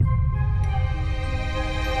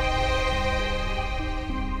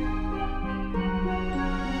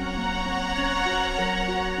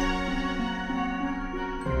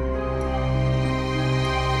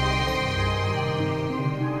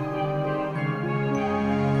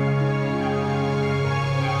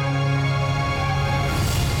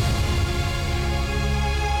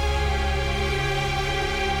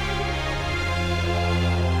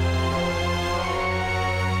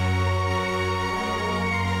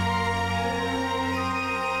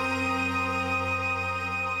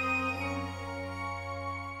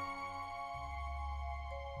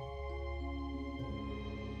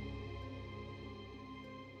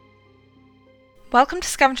Welcome to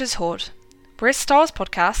Scavenger's Hoard. We're a Star Wars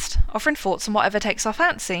podcast, offering thoughts on whatever takes our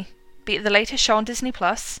fancy, be it the latest show on Disney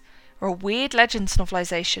Plus, or a weird Legends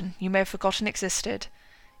novelisation you may have forgotten existed.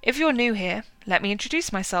 If you're new here, let me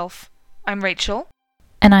introduce myself. I'm Rachel.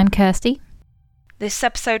 And I'm Kirsty. This is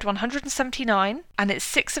episode 179, and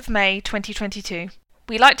it's 6th of May 2022.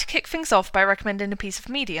 We like to kick things off by recommending a piece of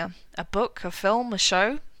media, a book, a film, a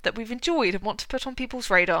show, that we've enjoyed and want to put on people's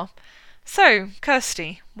radar. So,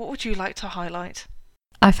 Kirsty, what would you like to highlight?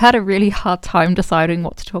 I've had a really hard time deciding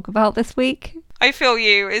what to talk about this week. I feel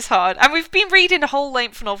you, it's hard. And we've been reading a whole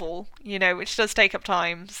length novel, which does take up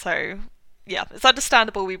time. So, yeah, it's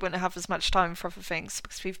understandable we wouldn't have as much time for other things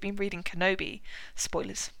because we've been reading Kenobi.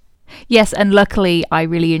 Spoilers. Yes, and luckily I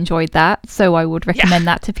really enjoyed that, so I would recommend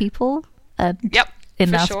that to people. Yep.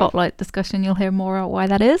 In our Spotlight discussion, you'll hear more about why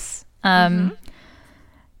that is.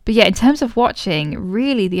 But yeah, in terms of watching,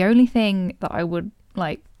 really the only thing that I would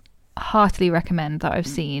heartily recommend that I've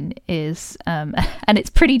seen is, and it's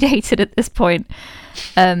pretty dated at this point,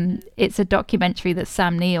 it's a documentary that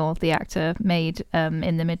Sam Neill, the actor, made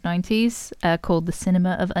in the mid-90s called The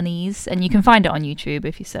Cinema of Unease, and you can find it on YouTube.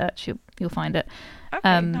 If you search, you'll find it.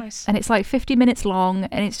 Okay, nice. And it's 50 minutes long,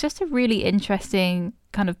 and it's just a really interesting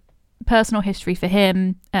kind of personal history for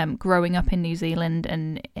him, growing up in New Zealand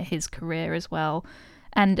and his career as well.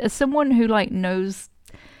 And as someone who knows,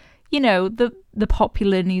 the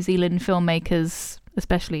popular New Zealand filmmakers,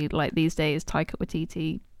 especially these days, Taika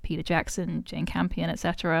Waititi, Peter Jackson, Jane Campion,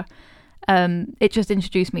 etc., it just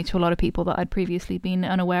introduced me to a lot of people that I'd previously been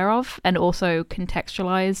unaware of, and also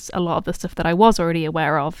contextualized a lot of the stuff that I was already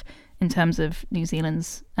aware of in terms of New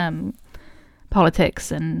Zealand's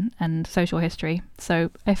politics and social history.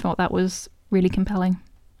 So I thought that was really compelling.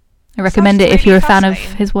 I recommend it if you're a fan of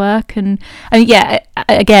his work. And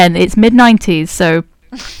again, it's mid-90s, so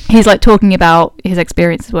he's talking about his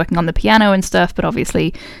experiences working on the piano and stuff, but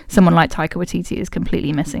obviously someone like Taika Waititi is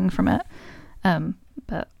completely missing from it.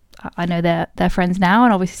 But I know they're friends now,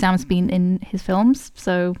 and obviously Sam's been in his films,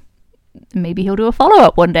 so maybe he'll do a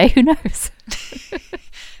follow-up one day, who knows?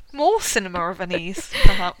 More Cinema of Unease,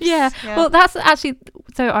 perhaps. Yeah, well, that's actually...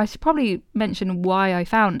 So I should probably mention why I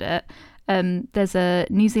found it. There's a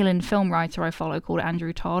New Zealand film writer I follow called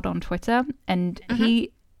Andrew Todd on Twitter, and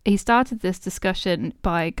he started this discussion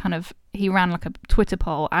by he ran a Twitter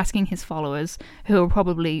poll asking his followers, who are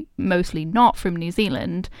probably mostly not from New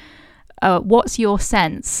Zealand, what's your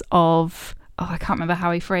sense of, I can't remember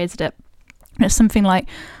how he phrased it, it's something like,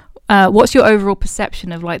 what's your overall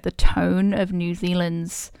perception of the tone of New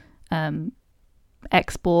Zealand's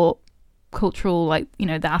export cultural,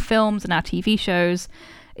 our films and our TV shows?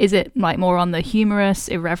 Is it more on the humorous,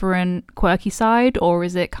 irreverent, quirky side, or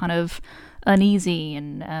is it kind of uneasy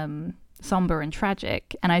and somber and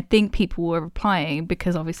tragic? And I think people were replying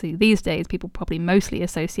because obviously these days people probably mostly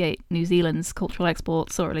associate New Zealand's cultural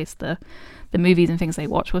exports, or at least the movies and things they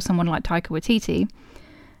watch, with someone like Taika Waititi.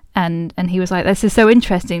 And he was like, this is so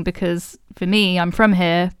interesting because for me, I'm from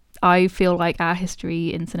here. I feel like our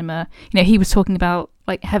history in cinema, he was talking about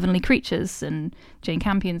Heavenly Creatures and Jane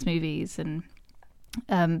Campion's movies, and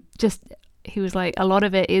he was like, a lot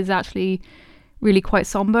of it is actually really quite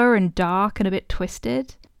somber and dark and a bit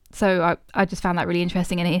twisted. So I just found that really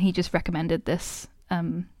interesting, and he just recommended this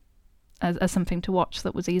as something to watch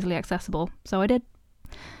that was easily accessible. So I did.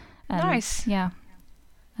 Nice. Yeah.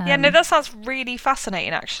 That sounds really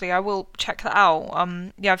fascinating, actually. I will check that out.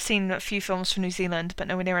 I've seen a few films from New Zealand, but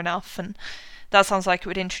nowhere near enough, and that sounds like it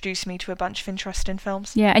would introduce me to a bunch of interesting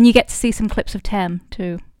films. Yeah, and you get to see some clips of Tem,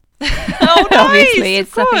 too. Oh, nice! Obviously,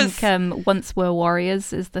 it's, of I course. think, Once Were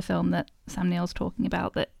Warriors is the film that Sam Neill's talking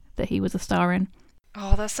about that he was a star in.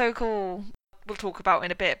 Oh, that's so cool. We'll talk about it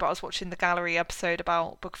in a bit, but I was watching the gallery episode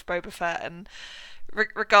about Book of Boba Fett, and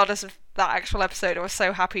regardless of that actual episode, I was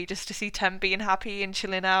so happy just to see Tem being happy and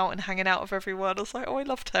chilling out and hanging out with everyone. I was like, oh, I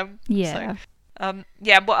love Tem. Yeah. So,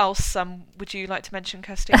 what else would you like to mention,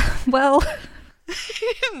 Kirsty? Well...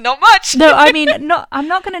 Not much. No, I mean, I'm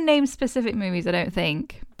not going to name specific movies, I don't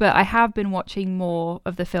think, but I have been watching more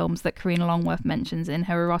of the films that Karina Longworth mentions in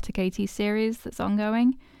her Erotic 80s series that's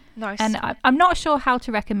ongoing. Nice. And I'm not sure how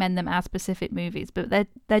to recommend them as specific movies, but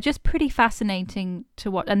they're just pretty fascinating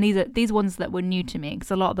to watch. And these ones that were new to me,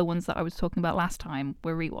 because a lot of the ones that I was talking about last time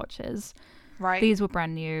were rewatches. Right. These were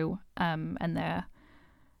brand new, and they're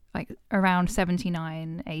around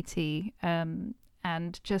 79, 80,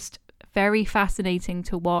 and just very fascinating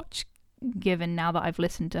to watch, given now that I've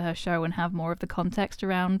listened to her show and have more of the context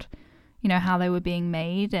around, how they were being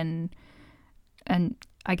made, and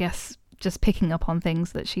I guess just picking up on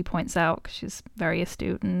things that she points out, because she's very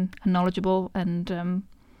astute and knowledgeable, and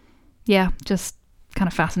just kind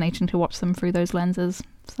of fascinating to watch them through those lenses.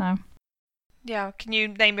 So Yeah, can you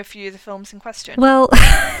name a few of the films in question? well,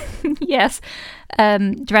 yes,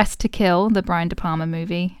 Dressed to Kill, the Brian De Palma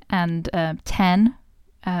movie, and 10,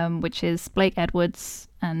 which is Blake Edwards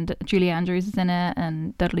and Julie Andrews is in it,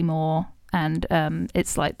 and Dudley Moore, and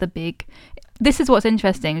it's like the big. This is what's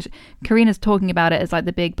interesting. Karina's talking about it as like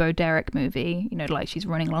the big Bo Derek movie, you know, like she's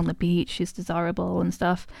running along the beach, she's desirable and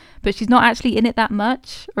stuff, but she's not actually in it that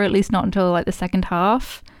much, or at least not until like the second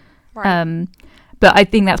half. Right. But I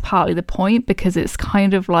think that's partly the point, because it's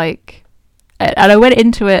kind of like, and I went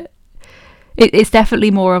into it, it's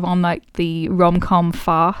definitely more of on like the rom-com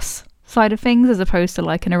farce side of things as opposed to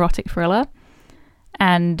like an erotic thriller,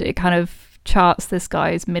 and it kind of charts this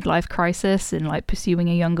guy's midlife crisis in like pursuing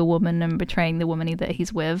a younger woman and betraying the woman that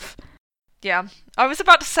he's with. Yeah, I was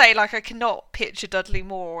about to say, like, I cannot picture Dudley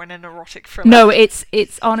Moore in an erotic thriller. No, it's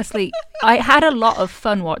honestly, I had a lot of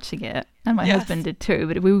fun watching it, and my Yes. husband did too,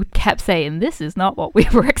 but we kept saying this is not what we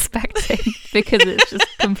were expecting because it's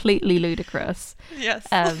just completely ludicrous. Yes.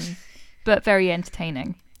 But very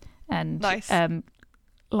entertaining, and Nice.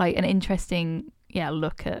 like an interesting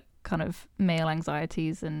look at kind of male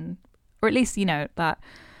anxieties, and or at least, you know, that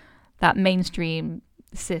mainstream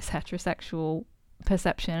cis heterosexual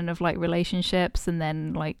perception of like relationships, and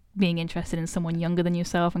then like being interested in someone younger than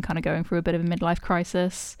yourself and kind of going through a bit of a midlife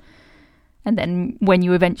crisis, and then when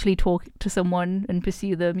you eventually talk to someone and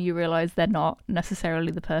pursue them, you realize they're not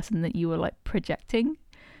necessarily the person that you were like projecting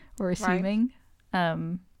or assuming.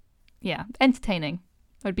 Yeah, entertaining.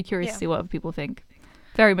 I'd be curious Yeah. to see what other people think.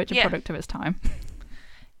 Very much a Yeah. product of its time.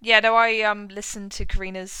 Yeah, no, I listened to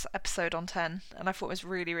Karina's episode on 10, and I thought it was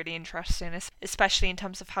really, really interesting, especially in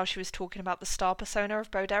terms of how she was talking about the star persona of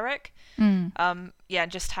Bo Derek. Yeah,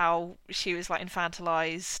 and just how she was like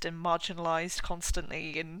infantilized and marginalized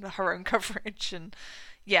constantly in her own coverage, and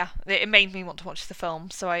yeah, it made me want to watch the film.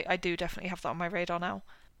 So I do definitely have that on my radar now.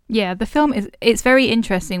 Yeah, the film it's very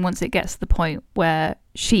interesting once it gets to the point where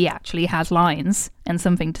she actually has lines and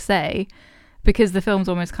something to say, because the film's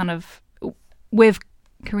almost kind of, with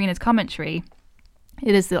Karina's commentary,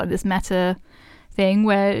 it is like this meta thing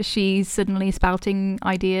where she's suddenly spouting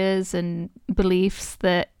ideas and beliefs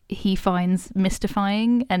that he finds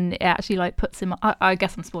mystifying, and it actually like puts him, I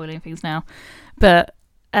guess I'm spoiling things now, but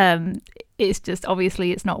it's just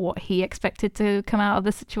obviously it's not what he expected to come out of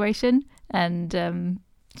the situation, and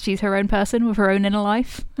she's her own person with her own inner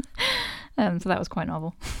life. So that was quite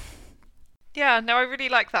novel. Yeah, no, I really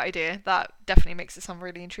like that idea. That definitely makes it sound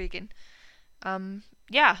really intriguing.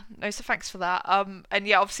 Yeah, no, so thanks for that. And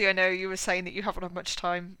yeah, obviously I know you were saying that you haven't had much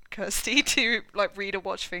time, Kirsty, to like read or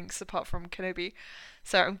watch things apart from Kenobi.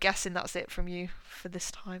 So I'm guessing that's it from you for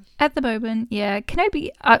this time. At the moment, yeah. Kenobi,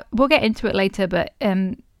 we'll get into it later, but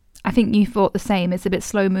I think you thought the same. It's a bit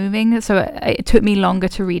slow moving, so it took me longer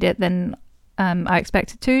to read it than I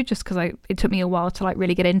expected to, just because it took me a while to like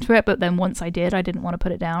really get into it. But then once I did, I didn't want to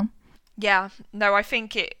put it down. Yeah, no, I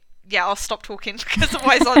think I'll stop talking because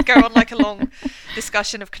otherwise I'll go on like a long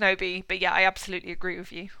discussion of Kenobi. But yeah, I absolutely agree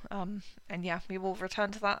with you. And yeah, we will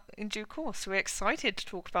return to that in due course. We're excited to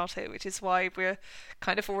talk about it, which is why we're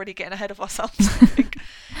kind of already getting ahead of ourselves, I think.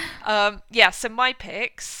 Yeah, so my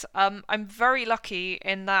picks. I'm very lucky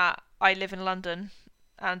in that I live in London,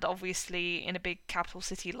 and obviously in a big capital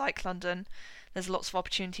city like London, there's lots of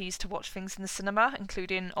opportunities to watch things in the cinema,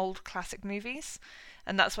 including old classic movies.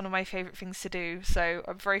 And that's one of my favourite things to do. So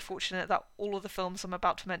I'm very fortunate that all of the films I'm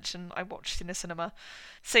about to mention I watched in a cinema.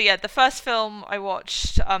 So yeah, the first film I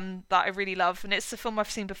watched that I really love, and it's a film I've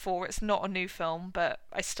seen before. It's not a new film, but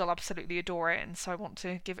I still absolutely adore it, and so I want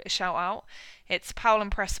to give it a shout out. It's Powell and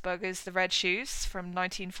Pressburger's The Red Shoes from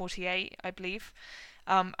 1948, I believe.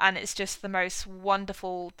 And it's just the most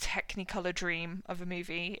wonderful Technicolor dream of a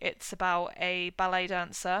movie. It's about a ballet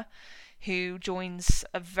dancer who joins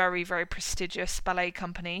a very, very prestigious ballet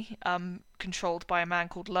company controlled by a man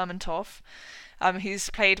called Lermontov,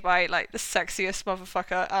 who's played by like the sexiest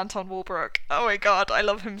motherfucker, Anton Walbrook. Oh my god, I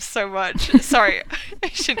love him so much. Sorry, I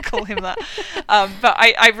shouldn't call him that. But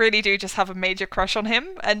I really do just have a major crush on him,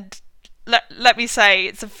 and let me say,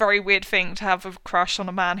 it's a very weird thing to have a crush on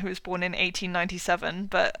a man who was born in 1897,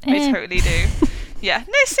 but I totally do. Yeah,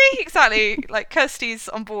 no, see, exactly. Like, Kirsty's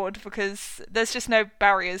on board because there's just no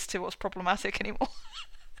barriers to what's problematic anymore.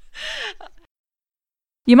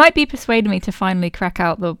 You might be persuading me to finally crack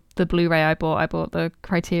out the Blu-ray I bought. I bought the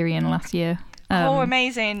Criterion last year. Oh,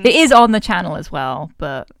 amazing. It is on the channel as well,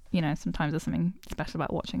 but, you know, sometimes there's something special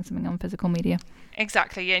about watching something on physical media.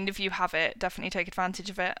 Exactly, and if you have it, definitely take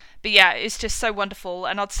advantage of it. But yeah, it's just so wonderful,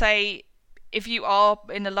 and I'd say if you are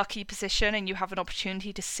in a lucky position and you have an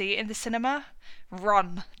opportunity to see it in the cinema,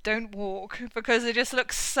 run, don't walk, because it just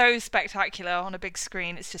looks so spectacular on a big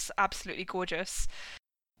screen. It's just absolutely gorgeous.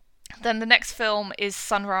 Then the next film is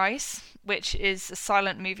Sunrise, which is a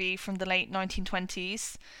silent movie from the late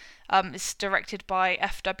 1920s. It's directed by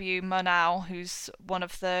F.W. Murnau, who's one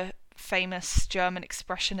of the famous German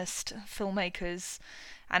expressionist filmmakers,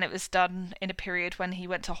 and it was done in a period when he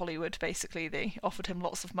went to Hollywood. Basically, they offered him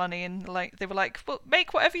lots of money, and they were like, well,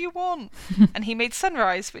 make whatever you want. And he made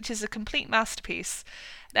Sunrise, which is a complete masterpiece.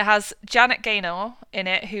 It has Janet Gaynor in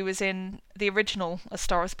it, who was in the original A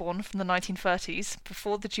Star is Born from the 1930s,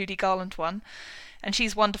 before the Judy Garland one, and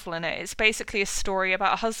she's wonderful in it. It's basically a story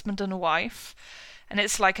about a husband and a wife, and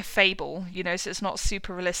it's like a fable, so it's not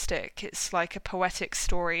super realistic. It's like a poetic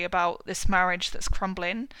story about this marriage that's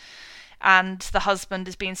crumbling, and the husband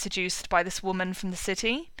is being seduced by this woman from the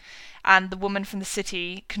city, and the woman from the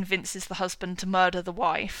city convinces the husband to murder the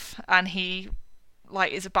wife, and he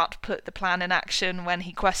is about to put the plan in action when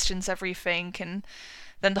he questions everything, and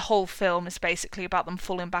then the whole film is basically about them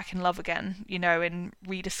falling back in love again, and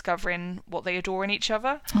rediscovering what they adore in each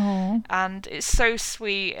other. Aww. And it's so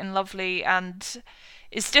sweet and lovely, and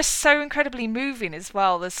it's just so incredibly moving as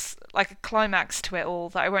well. There's like a climax to it all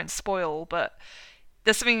that I won't spoil, but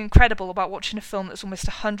there's something incredible about watching a film that's almost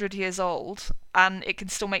 100 years old and it can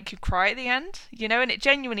still make you cry at the end, and it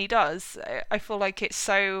genuinely does. I feel like it's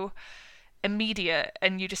so immediate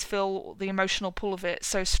and you just feel the emotional pull of it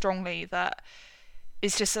so strongly that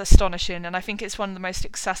it's just astonishing. And I think it's one of the most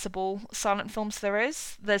accessible silent films there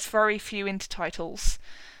is. There's very few intertitles,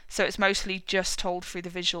 so it's mostly just told through the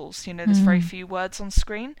visuals. There's very few words on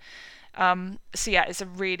screen. So yeah, it's a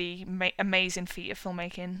really amazing feat of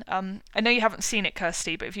filmmaking. I know you haven't seen it,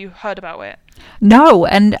 Kirsty, but have you heard about it? No,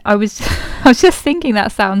 and I was just thinking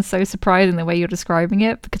that sounds so surprising the way you're describing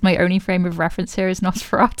it, because my only frame of reference here is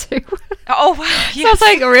Nosferatu. Oh wow! Yes. So I was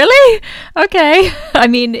like, really? Okay. I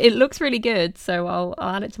mean, it looks really good, so I'll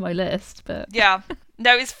add it to my list. But yeah.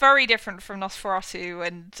 No, it's very different from Nosferatu,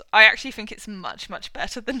 and I actually think it's much, much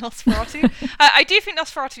better than Nosferatu. I do think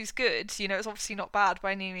Nosferatu's good, it's obviously not bad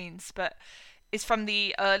by any means, but it's from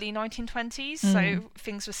the early 1920s, so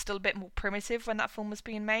things were still a bit more primitive when that film was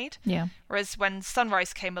being made. Yeah. Whereas when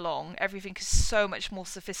Sunrise came along, everything is so much more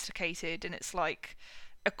sophisticated, and it's like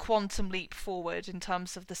a quantum leap forward in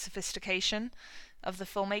terms of the sophistication of the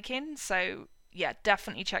filmmaking, so yeah,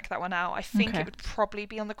 definitely check that one out. I think it would probably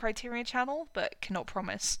be on the Criterion Channel, but cannot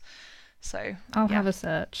promise. So I'll have a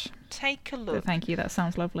search. Take a look. But thank you, that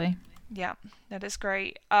sounds lovely. Yeah, that is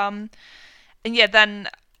great. And yeah, then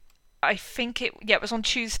I think it was on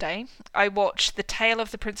Tuesday. I watched The Tale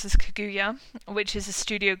of the Princess Kaguya, which is a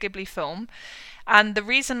Studio Ghibli film. And the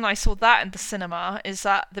reason I saw that in the cinema is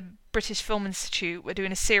that the British Film Institute were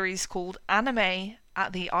doing a series called Anime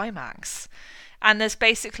at the IMAX. And there's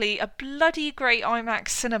basically a bloody great IMAX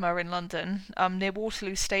cinema in London, near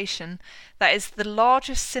Waterloo Station, that is the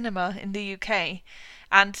largest cinema in the UK.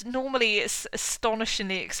 And normally it's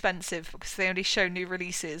astonishingly expensive because they only show new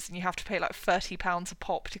releases and you have to pay like £30 a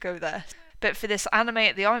pop to go there. But for this Anime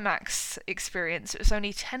at the IMAX experience, it was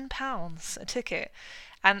only £10 a ticket.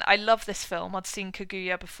 And I love this film. I'd seen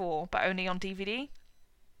Kaguya before, but only on DVD.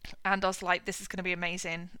 And I was like, this is going to be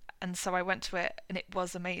amazing. And so I went to it, and it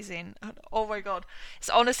was amazing. And, oh my god. It's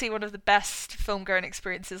honestly one of the best film-going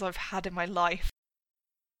experiences I've had in my life.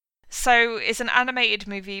 So it's an animated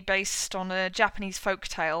movie based on a Japanese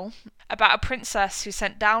folktale about a princess who's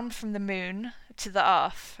sent down from the moon to the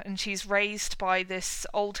earth, and she's raised by this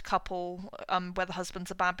old couple where the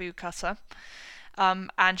husband's a bamboo cutter.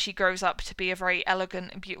 And she grows up to be a very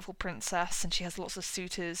elegant and beautiful princess, and she has lots of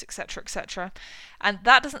suitors, etc., etc. And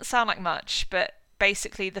that doesn't sound like much, but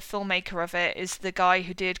basically the filmmaker of it is the guy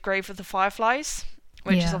who did Grave of the Fireflies,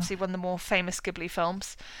 which is obviously one of the more famous Ghibli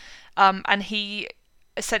films. And he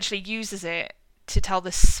essentially uses it to tell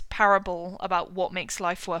this parable about what makes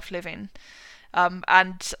life worth living.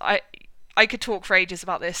 And I could talk for ages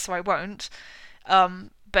about this, so I won't.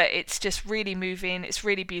 But it's just really moving. It's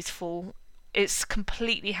really beautiful. It's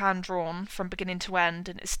completely hand-drawn from beginning to end,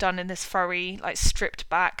 and it's done in this very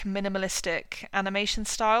stripped-back, minimalistic animation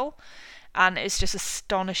style, and it's just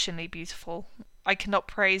astonishingly beautiful. I cannot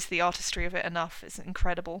praise the artistry of it enough. It's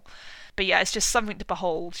incredible. But yeah, it's just something to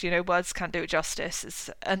behold. Words can't do it justice. It's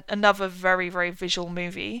another very, very visual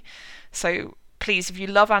movie. So please, if you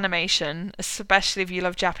love animation, especially if you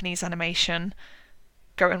love Japanese animation,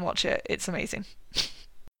 go and watch it. It's amazing.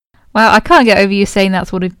 Wow, I can't get over you saying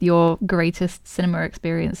that's one of your greatest cinema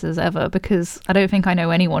experiences ever, because I don't think I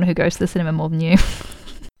know anyone who goes to the cinema more than you.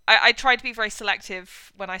 I try to be very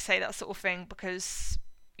selective when I say that sort of thing because,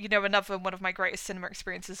 another one of my greatest cinema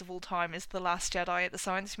experiences of all time is The Last Jedi at the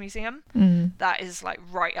Science Museum. That is like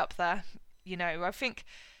right up there. I think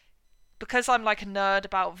because I'm like a nerd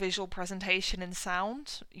about visual presentation and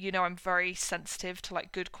sound, I'm very sensitive to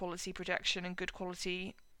like good quality projection and good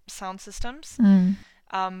quality sound systems.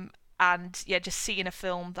 And yeah, just seeing a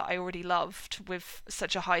film that I already loved with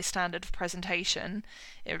such a high standard of presentation,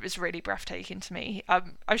 it was really breathtaking to me.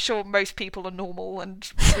 I'm sure most people are normal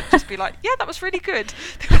and would just be like, yeah, that was really good.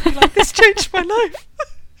 They would be like, this changed my life.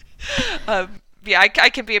 Yeah, I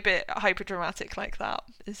can be a bit hyper dramatic like that.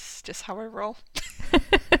 It's just how I roll.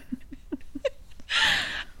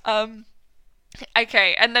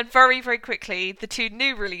 Okay, and then very, very quickly, the two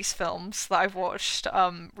new release films that I've watched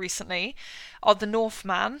recently are The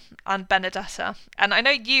Northman and Benedetta. And I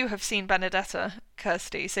know you have seen Benedetta,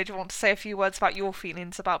 Kirsty, so do you want to say a few words about your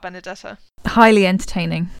feelings about Benedetta? Highly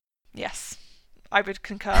entertaining. Yes, I would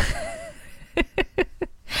concur.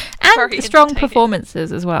 And strong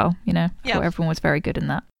performances as well, Yeah. Everyone was very good in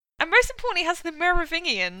that. And most importantly, has the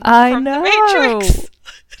Merovingian from The Matrix.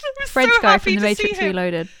 French guy from The Matrix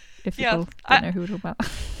Reloaded. If people don't know who we're talking about.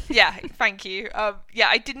 Yeah, thank you.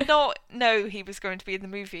 I did not know he was going to be in the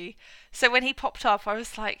movie. So when he popped up, I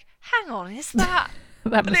was like, hang on, is that...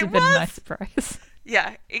 That must have been a nice surprise.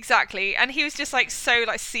 Yeah, exactly. And he was just like so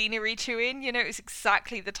like scenery chewing, it was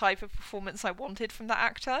exactly the type of performance I wanted from that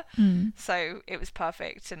actor. So it was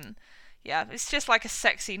perfect. And yeah, it's just like a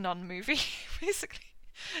sexy non-movie, basically.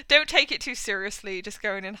 Don't take it too seriously, just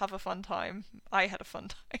go in and have a fun time. I had a fun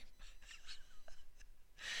time.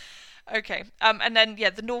 Okay, and then,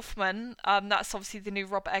 The Northman, that's obviously the new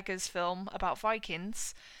Robert Eggers film about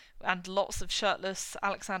Vikings, and lots of shirtless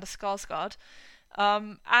Alexander Skarsgård.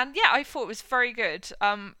 And yeah, I thought it was very good.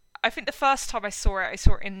 I think the first time I saw it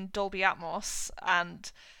in Dolby Atmos,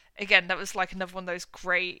 and again, that was like another one of those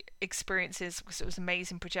great experiences because it was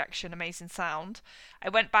amazing projection, amazing sound. I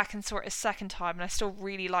went back and saw it a second time and I still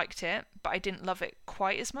really liked it, but I didn't love it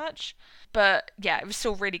quite as much. But yeah, it was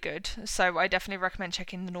still really good. So I definitely recommend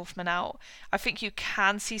checking The Northman out. I think you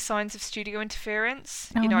can see signs of studio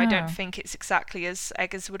interference. No. I don't think it's exactly as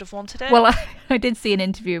Eggers would have wanted it. Well, I did see an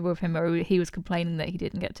interview with him where he was complaining that he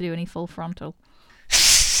didn't get to do any full frontal.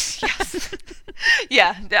 Yes.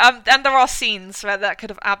 Yeah, and there are scenes where that could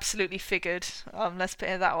have absolutely figured, let's put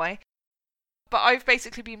it that way. But I've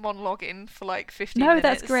basically been monologuing for like 15 minutes. No,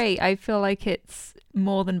 that's great. I feel like it's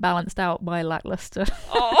more than balanced out by lackluster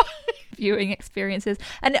viewing experiences.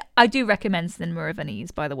 And I do recommend Cinema of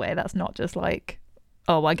Unease, by the way. That's not just like,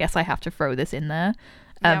 oh, I guess I have to throw this in there.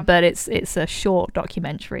 But it's a short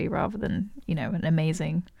documentary rather than, an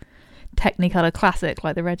amazing Technicolor classic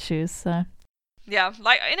like The Red Shoes, so... Yeah,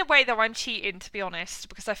 like in a way though I'm cheating, to be honest,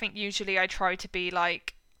 because I think usually I try to be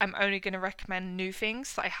like, I'm only going to recommend new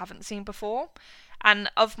things that I haven't seen before. And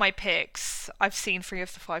of my picks, I've seen 3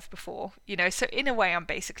 of the 5 before, so in a way I'm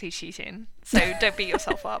basically cheating. So don't beat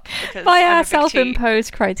yourself up. Because by our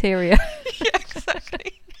self-imposed criteria. Yeah,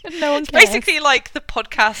 exactly. No one it's cares. basically like the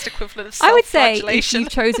podcast equivalent of I would say self-flagellation. if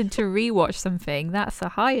you've chosen to rewatch something, that's a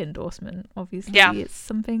high endorsement. Obviously, It's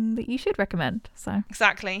something that you should recommend. So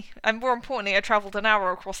exactly, and more importantly, I travelled an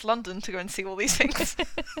hour across London to go and see all these things.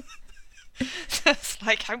 So it's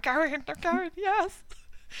like I'm going, yes.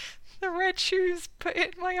 The red shoes put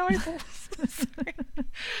it in my eyeballs. Sorry.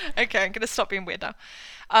 Okay, I'm going to stop being weird now.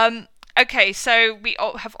 Okay, so we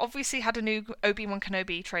have obviously had a new Obi-Wan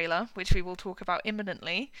Kenobi trailer, which we will talk about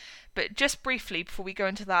imminently. But just briefly, before we go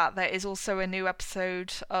into that, there is also a new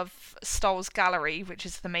episode of Star Wars Gallery, which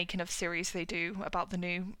is the making of series they do about the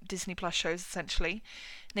new Disney Plus shows, essentially.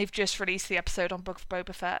 And they've just released the episode on Book of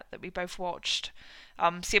Boba Fett that we both watched.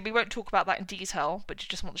 So yeah, we won't talk about that in detail, but you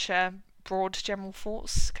just want to share broad general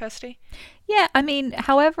thoughts, Kirsty? Yeah, I mean,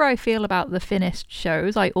 however I feel about the finished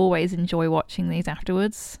shows, I always enjoy watching these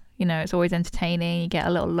afterwards. It's always entertaining. You get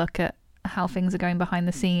a little look at how things are going behind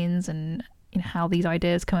the scenes and how these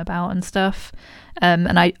ideas come about and stuff.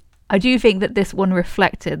 And I do think that this one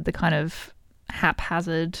reflected the kind of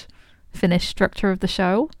haphazard finished structure of the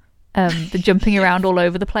show. The jumping around all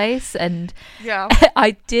over the place. And yeah.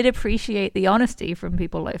 I did appreciate the honesty from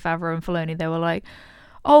people like Favreau and Filoni. They were like,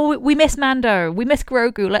 oh, we miss Mando, we miss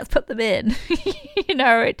Grogu, let's put them in.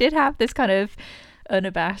 It did have this kind of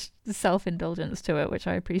unabashed self-indulgence to it, which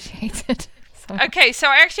I appreciated. Okay, so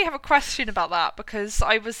I actually have a question about that because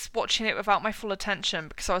I was watching it without my full attention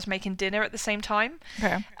because I was making dinner at the same time.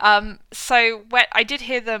 Okay. So when I did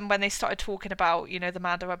hear them when they started talking about, the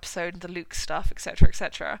Mando episode and the Luke stuff, etc.,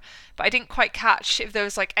 etc. But I didn't quite catch if there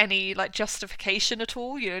was like any like justification at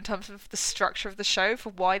all, in terms of the structure of the show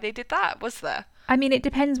for why they did that. Was there? I mean, it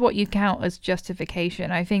depends what you count as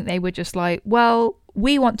justification. I think they were just like, well,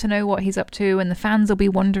 we want to know what he's up to, and the fans will be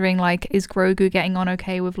wondering, like, is Grogu getting on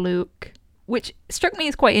okay with Luke? Which struck me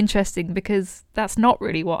as quite interesting, because that's not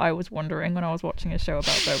really what I was wondering when I was watching a show about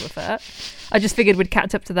Boba Fett. I just figured we'd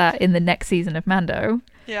catch up to that in the next season of Mando.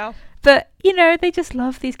 Yeah. But, you know, they just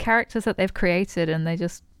love these characters that they've created, and they're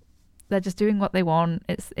just doing what they want.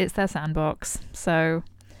 It's their sandbox. So,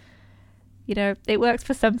 you know, it works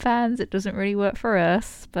for some fans. It doesn't really work for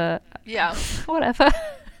us, but yeah, whatever.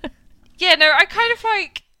 Yeah, no, I kind of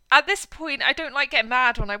like, at this point, I don't like getting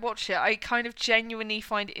mad when I watch it. I kind of genuinely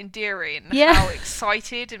find it endearing how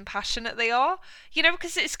excited and passionate they are. You know,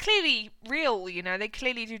 because it's clearly real, you know. They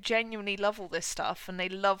clearly do genuinely love all this stuff, and they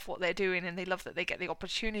love what they're doing, and they love that they get the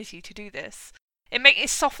opportunity to do this. It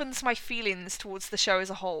softens my feelings towards the show as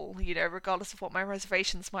a whole, you know, regardless of what my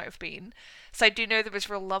reservations might have been. So I do know there was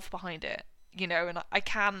real love behind it, you know, and I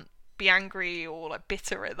can't be angry or like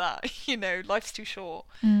bitter at that, you know. Life's too short.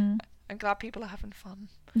 I'm glad people are having fun.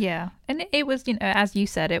 Yeah, and it was, you know, as you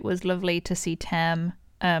said, it was lovely to see Tem.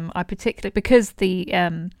 I particularly, because the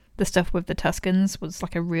stuff with the Tuskens was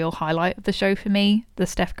like a real highlight of the show for me, the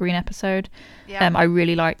Steph Green episode. Yeah. I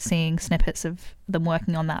really liked seeing snippets of them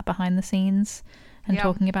working on that behind the scenes and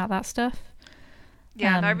talking about that stuff.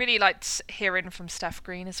 Yeah, and I really liked hearing from Steph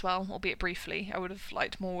Green as well, albeit briefly. I would have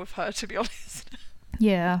liked more with her, to be honest.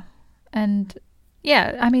 Yeah, and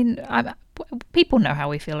yeah, I mean, people know how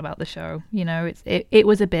we feel about the show. You know, it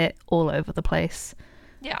was a bit all over the place.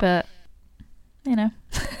 Yeah. But, you know.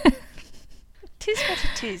 Tis what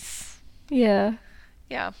it is. Yeah.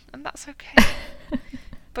 Yeah, and that's okay.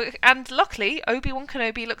 And luckily, Obi-Wan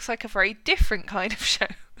Kenobi looks like a very different kind of show,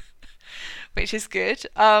 which is good.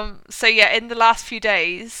 So yeah, in the last few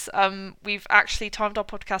days, we've actually timed our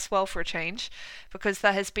podcast well for a change, because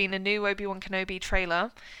there has been a new Obi-Wan Kenobi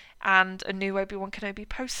trailer and a new Obi-Wan Kenobi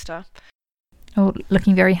poster. Oh,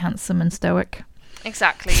 looking very handsome and stoic.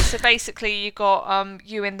 Exactly. So basically, you got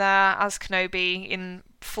you in there as Kenobi in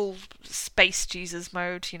full space Jesus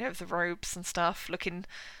mode, you know, the robes and stuff, looking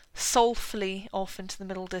soulfully off into the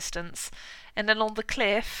middle distance. And then on the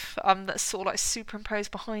cliff, that's sort of like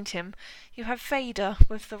superimposed behind him, you have Vader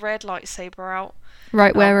with the red lightsaber out.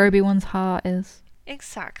 Right where Obi-Wan's heart is.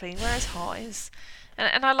 Exactly, where his heart is.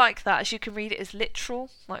 And I like that, as you can read it as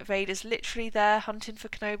literal, like Vader's literally there hunting for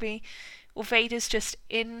Kenobi, or Vader's just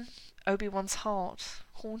in Obi-Wan's heart,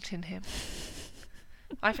 haunting him.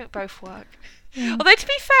 I think both work. Yeah. Although, to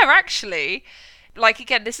be fair, actually, like,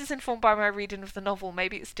 again, this is informed by my reading of the novel,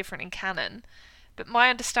 maybe it's different in canon, but my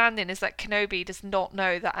understanding is that Kenobi does not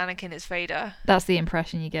know that Anakin is Vader. That's the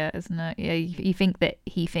impression you get, isn't it? Yeah, you think that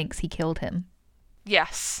he thinks he killed him.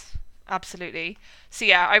 Yes. Absolutely. So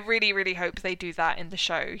yeah, I really, really hope they do that in the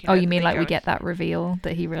show. You mean like we get that reveal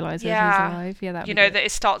that he realises he's alive? Yeah, that. You know, that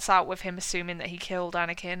it starts out with him assuming that he killed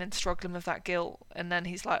Anakin and struggling with that guilt, and then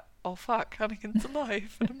he's like, "Oh fuck, Anakin's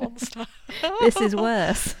alive and a monster." This is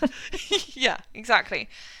worse. Yeah, exactly.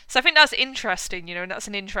 So I think that's interesting, you know, and that's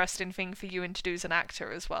an interesting thing for Ewan to do as an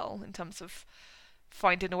actor as well, in terms of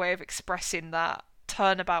finding a way of expressing that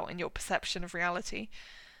turnabout in your perception of reality.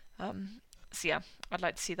 So yeah, I'd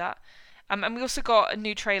like to see that. And we also got a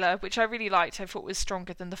new trailer, which I really liked. I thought was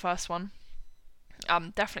stronger than the first one.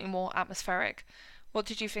 Definitely more atmospheric. What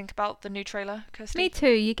did you think about the new trailer, Kirsty? Me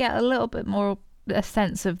too. You get a little bit more a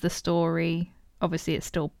sense of the story. Obviously, it's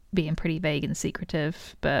still being pretty vague and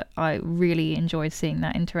secretive, but I really enjoyed seeing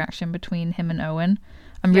that interaction between him and Owen.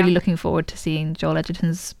 I'm really looking forward to seeing Joel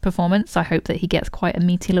Edgerton's performance. I hope that he gets quite a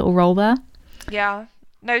meaty little role there. Yeah.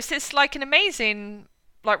 No, so it's like an amazing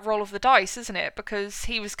roll of the dice, isn't it? Because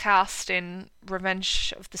he was cast in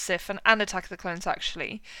Revenge of the Sith and Attack of the Clones,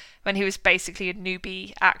 actually, when he was basically a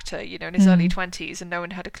newbie actor, you know, in his early 20s, and no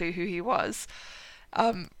one had a clue who he was.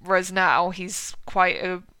 Whereas now he's quite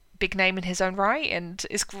a big name in his own right, and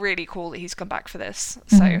it's really cool that he's come back for this.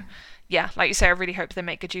 So, yeah, like you say, I really hope they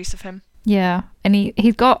make good use of him. Yeah, and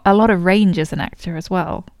he's got a lot of range as an actor as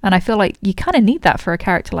well. And I feel like you kind of need that for a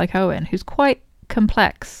character like Owen, who's quite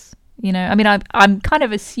complex. You know, I mean, I'm kind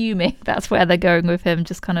of assuming that's where they're going with him,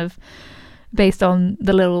 just kind of based on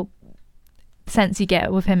the little sense you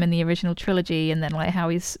get with him in the original trilogy, and then like how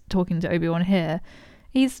he's talking to Obi-Wan here.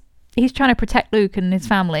 He's trying to protect Luke and his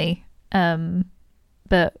family,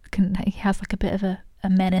 but he has like a bit of a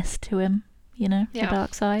menace to him, you know, the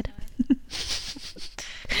dark side.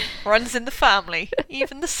 Runs in the family,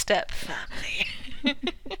 even the step family.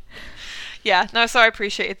 Yeah, no, so I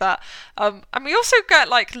appreciated that. And we also get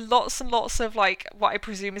like lots and lots of like what I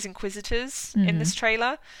presume is Inquisitors in this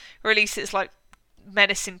trailer, or at least it's like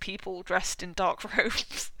menacing people dressed in dark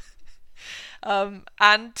robes.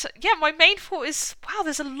 And yeah, my main thought is, wow,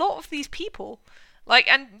 there's a lot of these people. Like,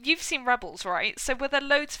 and you've seen Rebels, right? So were there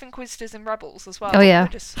loads of Inquisitors in Rebels as well? Oh, yeah.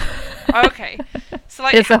 Oh, okay. So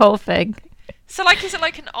like, It's the whole thing. so like, is it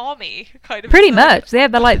like an army kind of? Pretty thing? much. They're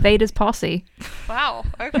like Vader's posse. Wow.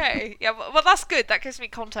 Okay. Yeah. Well, that's good. That gives me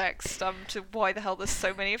context to why the hell there's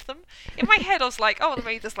so many of them. In my head, I was like, oh,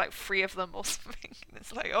 maybe there's like 3 of them or something. And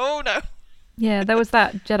it's like, oh no. Yeah, there was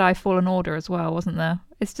that Jedi Fallen Order as well, wasn't there?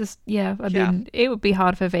 It's just, I mean, it would be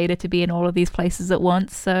hard for Vader to be in all of these places at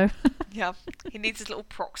once, so... Yeah, he needs his little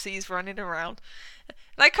proxies running around.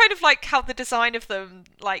 And I kind of like how the design of them,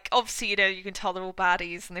 like, obviously, you can tell they're all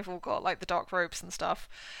baddies and they've all got, like, the dark robes and stuff,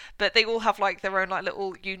 but they all have, like, their own, like,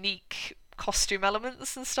 little unique costume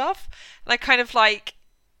elements and stuff. And I kind of like,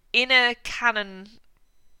 in a canon,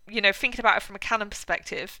 thinking about it from a canon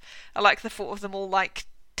perspective, I like the thought of them all, like,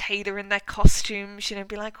 tailoring their costumes,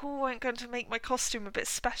 be like, oh, I'm going to make my costume a bit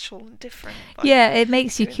special and different. Yeah, it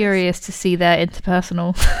makes you curious to see their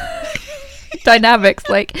interpersonal dynamics.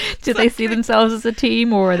 Like, do they see themselves as a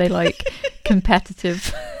team, or are they, like,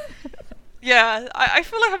 competitive? Yeah, I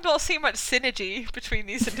feel like I'm not seeing much synergy between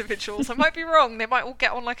these individuals. I might be wrong. They might all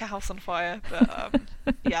get on like a house on fire. But,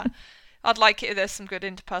 yeah. I'd like it if there's some good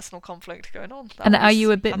interpersonal conflict going on. And are you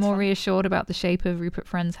a bit more reassured about the shape of Rupert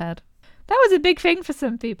Friend's head? That was a big thing for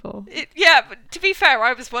some people. Yeah, but to be fair,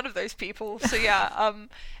 I was one of those people. So yeah,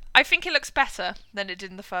 I think it looks better than it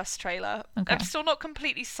did in the first trailer. Okay. I'm still not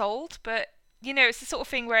completely sold, but it's the sort of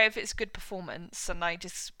thing where if it's a good performance and I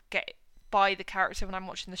just get by the character when I'm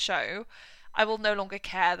watching the show, I will no longer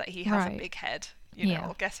care that he has a big head.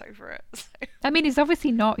 I'll get over it. So. I mean, he's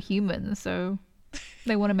obviously not human, so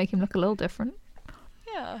they want to make him look a little different.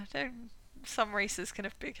 Yeah, some races can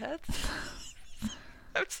have big heads.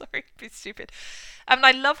 I'm sorry, be stupid. And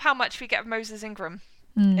I love how much we get of Moses Ingram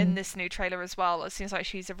in this new trailer as well. It seems like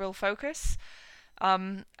she's a real focus.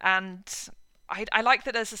 And I like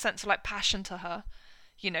that there's a sense of like passion to her.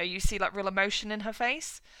 You see like real emotion in her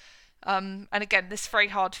face. And again, this is very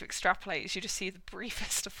hard to extrapolate as you just see the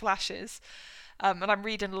briefest of flashes. And I'm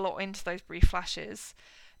reading a lot into those brief flashes.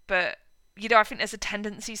 But I think there's a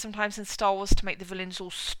tendency sometimes in Star Wars to make the villains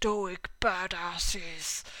all stoic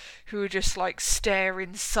badasses who are just like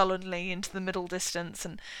staring sullenly into the middle distance,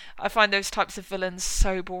 and I find those types of villains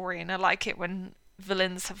so boring. I like it when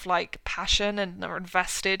villains have like passion and are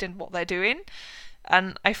invested in what they're doing,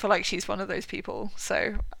 and I feel like she's one of those people,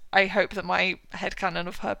 so I hope that my headcanon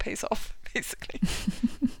of her pays off, basically.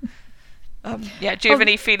 Do you have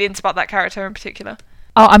any feelings about that character in particular?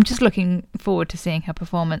 Oh, I'm just looking forward to seeing her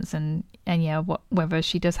performance and whether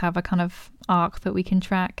she does have a kind of arc that we can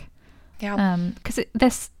track. Yeah. Because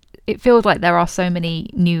it feels like there are so many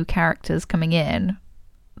new characters coming in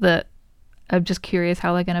that I'm just curious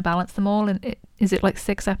how they're going to balance them all. And is it like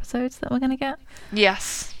 6 episodes that we're going to get?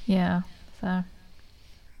 Yes. Yeah. So.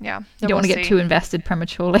 Yeah. You don't want to get too invested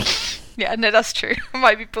prematurely. Yeah, no, that's true. I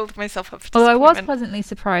might be building myself up for Although I was pleasantly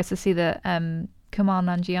surprised to see that Kumail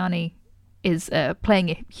Nanjiani is playing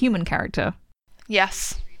a human character.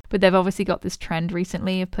 Yes. But they've obviously got this trend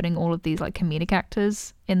recently of putting all of these like comedic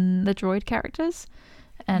actors in the droid characters.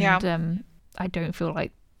 And I don't feel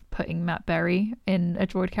like putting Matt Berry in a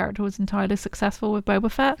droid character was entirely successful with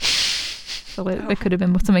Boba Fett. So there could have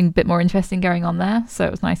been something a bit more interesting going on there. So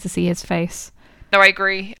it was nice to see his face. No, I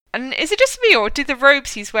agree. And is it just me, or do the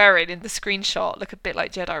robes he's wearing in the screenshot look a bit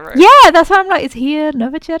like Jedi robes? Yeah, that's why I'm like, is he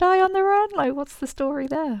another Jedi on the run? Like, what's the story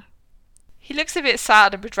there? He looks a bit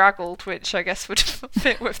sad and bedraggled, which I guess would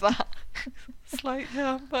fit with that. It's like,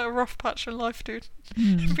 yeah, a rough patch in life, dude.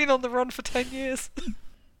 You've been on the run for 10 years.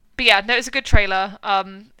 But yeah, no, it's a good trailer.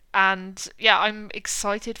 And yeah, I'm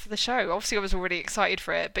excited for the show. Obviously, I was already excited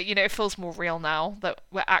for it, but it feels more real now that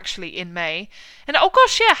we're actually in May. And oh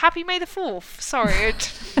gosh, yeah, happy May the 4th. Sorry,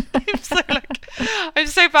 I'm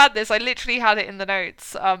so bad at this. I literally had it in the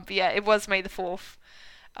notes. But yeah, it was May the 4th.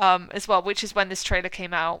 As well, which is when this trailer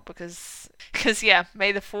came out, because yeah,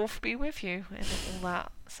 May the 4th be with you and all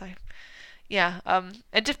that. So yeah,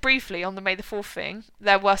 and just briefly on the May the 4th thing,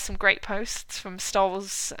 there were some great posts from Star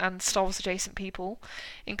Wars and Star Wars adjacent people,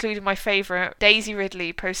 including my favourite, Daisy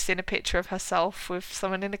Ridley, posting a picture of herself with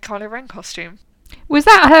someone in a Kylo Ren costume. Was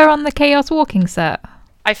that her on the Chaos Walking set?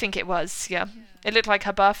 I think it was, yeah. It looked like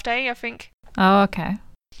her birthday, I think. Oh, okay.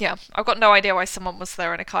 Yeah, I've got no idea why someone was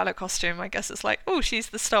there in a Kylo costume. I guess it's like, oh, she's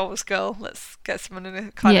the Star Wars girl. Let's get someone in a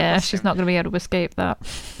Kylo costume. Yeah, she's not going to be able to escape that.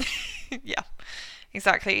 Yeah,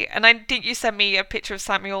 exactly. And didn't you send me a picture of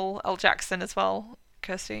Samuel L. Jackson as well,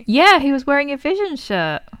 Kirsty? Yeah, he was wearing a Vision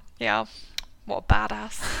shirt. Yeah, what a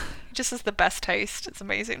badass. He just has the best taste. It's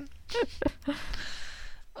amazing.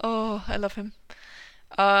 Oh, I love him.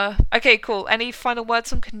 Okay, cool. Any final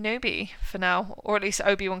words on Kenobi for now, or at least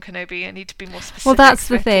Obi-Wan Kenobi? I need to be more specific. Well, that's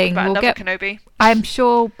the We're talking thing. about We'll another get. Kenobi. I'm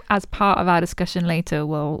sure as part of our discussion later,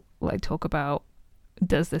 we'll talk about,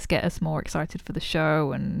 does this get us more excited for the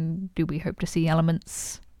show, and do we hope to see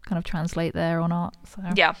elements kind of translate there or not? So.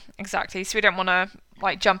 Yeah, exactly. So we don't want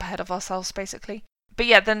to jump ahead of ourselves, basically. But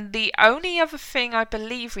yeah, then the only other thing I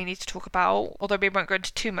believe we need to talk about, although we won't go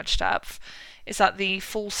into too much depth, is that the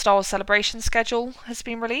full Star Wars Celebration schedule has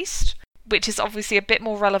been released, which is obviously a bit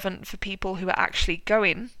more relevant for people who are actually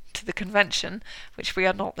going to the convention, which we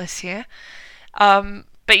are not this year.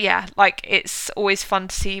 But yeah, it's always fun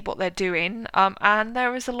to see what they're doing, and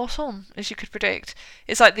there is a lot on, as you could predict.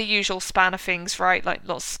 It's the usual span of things, right? Lots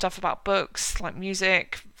of stuff about books,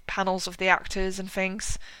 music, panels of the actors and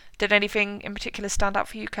things. Did anything in particular stand out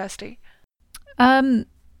for you, Kirsty?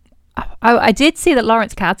 I did see that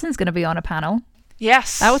Lawrence Kasdan's going to be on a panel.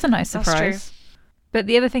 Yes. That was a nice surprise. That's true. But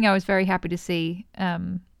the other thing I was very happy to see,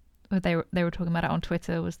 they were talking about it on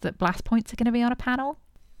Twitter, was that Blast Points are going to be on a panel.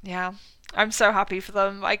 Yeah. I'm so happy for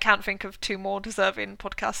them. I can't think of two more deserving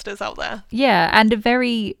podcasters out there. Yeah, and a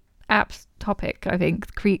very apt topic, I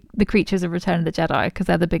think, the creatures of Return of the Jedi, because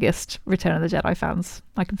they're the biggest Return of the Jedi fans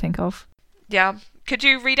I can think of. Yeah. Could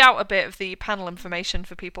you read out a bit of the panel information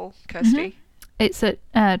for people, Kirsty? Mm-hmm. It's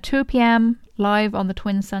at 2 p.m, live on the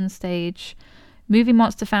Twin Suns stage. Movie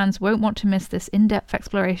monster fans won't want to miss this in-depth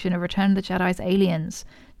exploration of Return of the Jedi's aliens.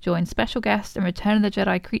 Join special guest and Return of the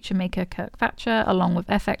Jedi creature maker Kirk Thatcher, along with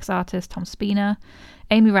FX artist Tom Spina,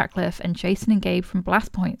 Amy Ratcliffe, and Jason and Gabe from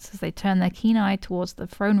Blast Points as they turn their keen eye towards the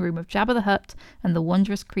throne room of Jabba the Hutt and the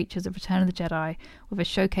wondrous creatures of Return of the Jedi, with a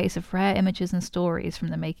showcase of rare images and stories from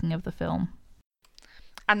the making of the film.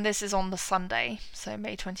 And this is on the Sunday, so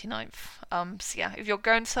May 29th. So yeah, if you're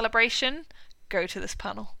going to Celebration, go to this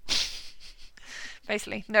panel.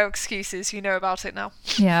 Basically, no excuses. You know about it now.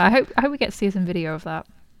 Yeah, I hope we get to see some video of that.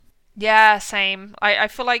 Yeah, same. I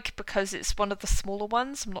feel like because it's one of the smaller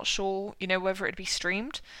ones, I'm not sure, whether it'd be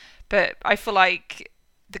streamed, but I feel like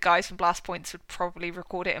the guys from Blast Points would probably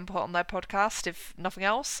record it and put it on their podcast, if nothing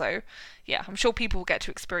else. So yeah, I'm sure people will get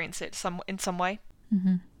to experience it in some way.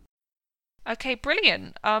 Mm-hmm. Okay,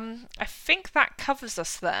 brilliant. I think that covers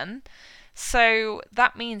us then. So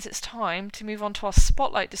that means it's time to move on to our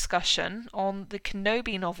spotlight discussion on the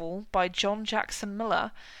Kenobi novel by John Jackson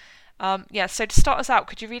Miller. So to start us out,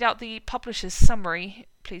 could you read out the publisher's summary,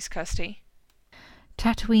 please, Kirsty?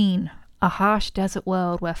 Tatooine, a harsh desert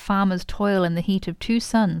world where farmers toil in the heat of two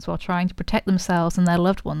suns while trying to protect themselves and their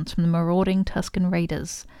loved ones from the marauding Tusken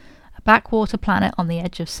Raiders. A backwater planet on the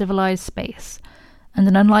edge of civilized space, and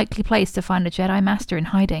an unlikely place to find a Jedi Master in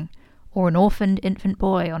hiding, or an orphaned infant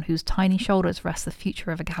boy on whose tiny shoulders rests the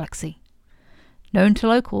future of a galaxy. Known to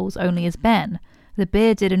locals only as Ben, the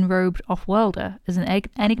bearded and robed off-worlder is an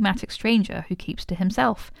enigmatic stranger who keeps to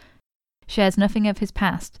himself, shares nothing of his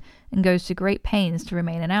past, and goes to great pains to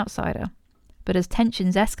remain an outsider. But as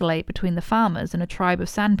tensions escalate between the farmers and a tribe of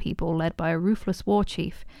sand people led by a ruthless war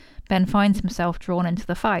chief, Ben finds himself drawn into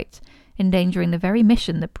the fight, endangering the very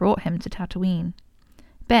mission that brought him to Tatooine.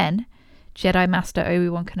 Ben, Jedi Master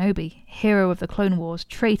Obi-Wan Kenobi, hero of the Clone Wars,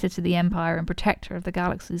 traitor to the Empire and protector of the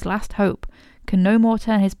galaxy's last hope, can no more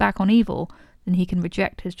turn his back on evil than he can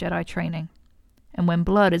reject his Jedi training. And when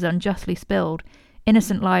blood is unjustly spilled,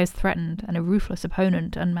 innocent lives threatened, and a ruthless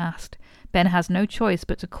opponent unmasked, Ben has no choice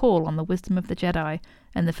but to call on the wisdom of the Jedi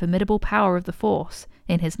and the formidable power of the Force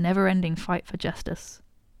in his never-ending fight for justice.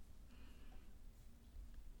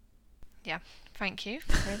 Yeah, thank you.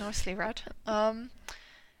 Very nicely read.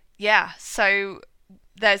 So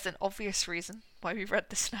there's an obvious reason why we've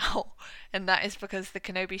read this now, and that is because the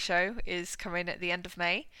Kenobi show is coming at the end of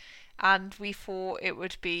May, and we thought it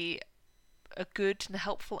would be a good and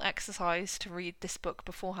helpful exercise to read this book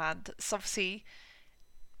beforehand. So obviously,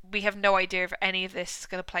 we have no idea if any of this is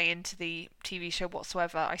going to play into the TV show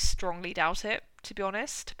whatsoever. I strongly doubt it, to be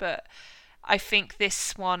honest, but I think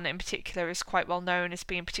this one in particular is quite well known as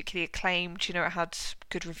being particularly acclaimed. It had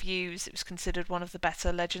good reviews. It was considered one of the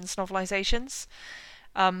better Legends novelizations.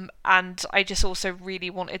 And I just also really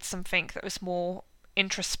wanted something that was more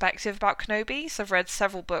introspective about Kenobi. So I've read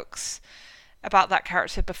several books about that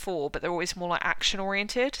character before, but they're always more action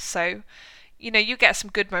oriented. So, you get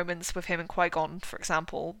some good moments with him and Qui-Gon, for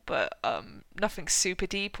example, but nothing super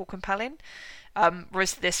deep or compelling.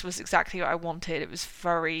 Whereas this was exactly what I wanted. It was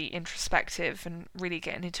very introspective and really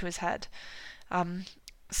getting into his head. What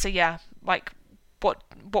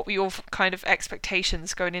were your kind of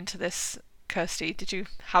expectations going into this, Kirsty? Did you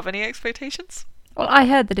have any expectations? Well, I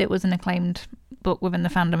heard that it was an acclaimed book within the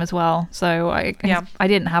fandom as well. So I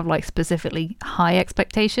didn't have like specifically high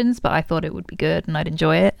expectations, but I thought it would be good and I'd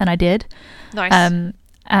enjoy it, and I did. Nice.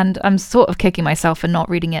 And I'm sort of kicking myself for not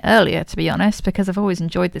reading it earlier, to be honest, because I've always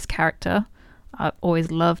enjoyed this character. I've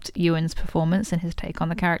always loved Ewan's performance and his take on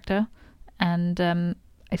the character, and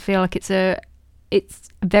I feel like it's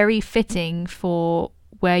very fitting for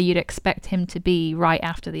where you'd expect him to be right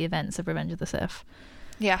after the events of Revenge of the Sith.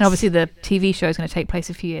 Yes. And obviously the TV show is going to take place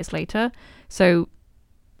a few years later, so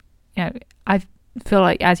I feel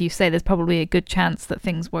like, as you say, there's probably a good chance that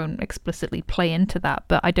things won't explicitly play into that,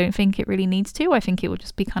 but I don't think it really needs to. I think it would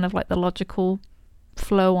just be kind of like the logical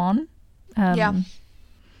flow on.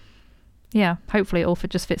 Yeah, hopefully it all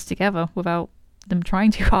just fits together without them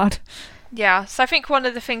trying too hard. Yeah, so I think one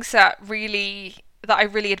of the things that I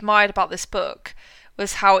really admired about this book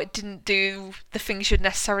was how it didn't do the things you'd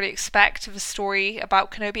necessarily expect of a story about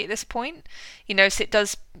Kenobi at this point. So it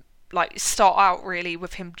does like start out really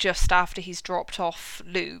with him just after he's dropped off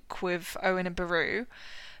Luke with Owen and Beru,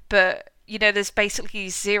 but there's basically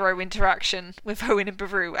zero interaction with Owen and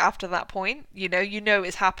Beru after that point.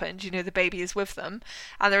 It's happened. The baby is with them,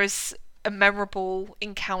 and there is a memorable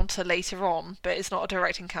encounter later on, but it's not a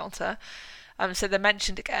direct encounter. So they're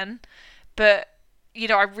mentioned again, but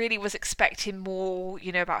I really was expecting more,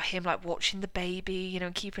 about him like watching the baby,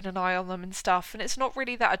 and keeping an eye on them and stuff. And it's not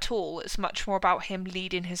really that at all. It's much more about him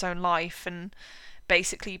leading his own life and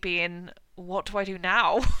basically being, what do I do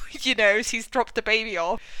now? As he's dropped the baby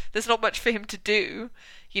off, there's not much for him to do,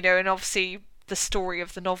 and obviously the story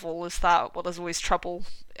of the novel is that, well, there's always trouble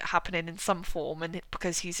happening in some form, and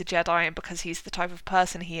because he's a Jedi and because he's the type of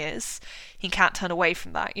person he is, he can't turn away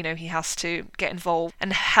from that. He has to get involved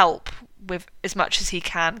and help with as much as he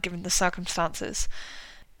can given the circumstances.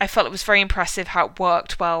 I felt it was very impressive how it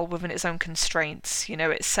worked well within its own constraints.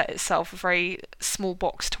 It set itself a very small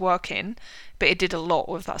box to work in, but it did a lot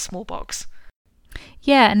with that small box.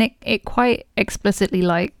 Yeah, and it quite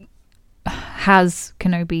explicitly has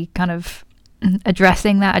Kenobi kind of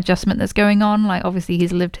addressing that adjustment that's going on. Like, obviously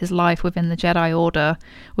he's lived his life within the Jedi Order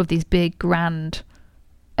with these big grand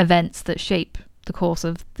events that shape the course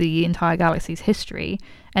of the entire galaxy's history,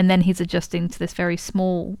 and then he's adjusting to this very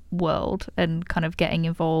small world and kind of getting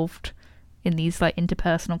involved in these like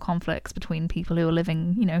interpersonal conflicts between people who are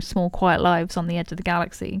living small quiet lives on the edge of the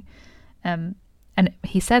galaxy, and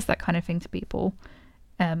he says that kind of thing to people.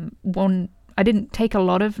 I didn't take a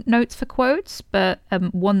lot of notes for quotes, but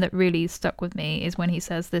one that really stuck with me is when he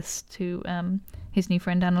says this to his new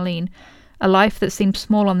friend Annalene. A life that seems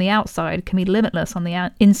small on the outside can be limitless on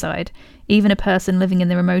the inside. Even a person living in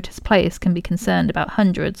the remotest place can be concerned about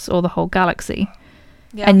hundreds or the whole galaxy.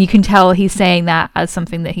 Yeah. And you can tell he's saying that as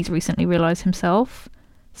something that he's recently realised himself.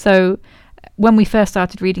 So when we first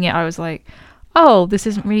started reading it, I was like, oh, this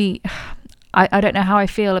isn't really... I don't know how I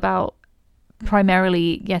feel about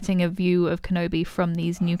primarily getting a view of Kenobi from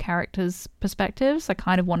these new characters' perspectives. I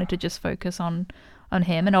kind of wanted to just focus on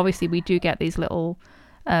him, and obviously we do get these little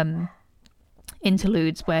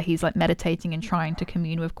interludes where he's like meditating and trying to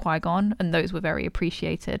commune with Qui-Gon, and those were very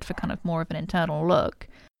appreciated for kind of more of an internal look.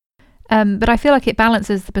 But I feel like it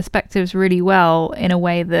balances the perspectives really well in a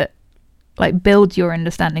way that like builds your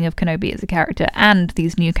understanding of Kenobi as a character and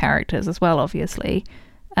these new characters as well, obviously.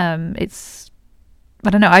 I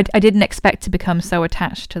don't know, I didn't expect to become so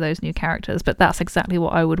attached to those new characters, but that's exactly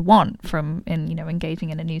what I would want from engaging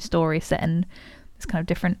in a new story set in this kind of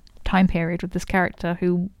different time period with this character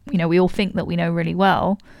who, we all think that we know really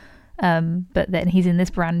well, but then he's in this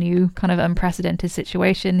brand new kind of unprecedented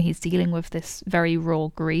situation. He's dealing with this very raw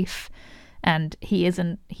grief, and he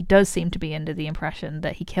does seem to be under the impression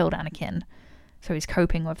that he killed Anakin, so he's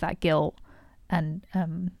coping with that guilt. And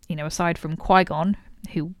aside from Qui-Gon,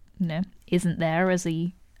 who isn't there as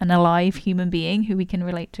an alive human being who we can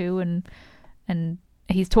relate to, and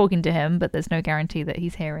he's talking to him, but there's no guarantee that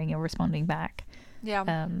he's hearing or responding back.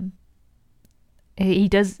 Yeah. He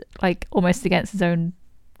does, like, almost against his own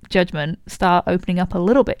judgment, start opening up a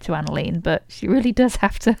little bit to Annalene, but she really does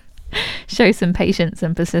have to show some patience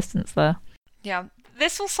and persistence there. Yeah.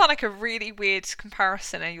 This will sound like a really weird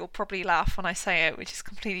comparison, and you'll probably laugh when I say it, which is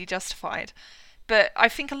completely justified. But I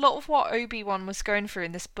think a lot of what Obi-Wan was going through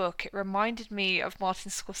in this book, it reminded me of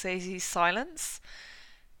Martin Scorsese's Silence,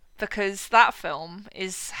 because that film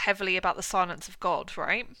is heavily about the silence of God,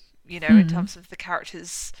 right? In terms of the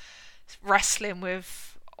characters wrestling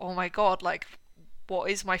with, oh my God, like, what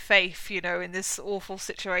is my faith, in this awful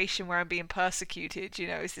situation where I'm being persecuted,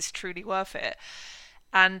 is this truly worth it?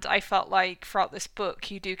 And I felt like throughout this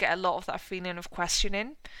book, you do get a lot of that feeling of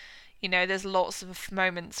questioning. You know, there's lots of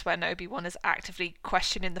moments when Obi-Wan is actively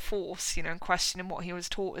questioning the Force, you know, and questioning what he was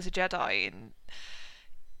taught as a Jedi. And,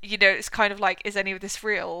 you know, it's kind of like, is any of this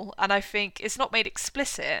real? And I think it's not made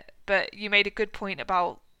explicit, but you made a good point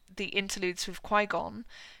about the interludes with Qui-Gon,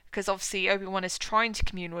 because obviously Obi-Wan is trying to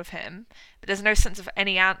commune with him, but there's no sense of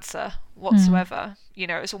any answer whatsoever. You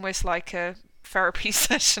know, it's almost like a therapy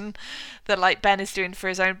session that like Ben is doing for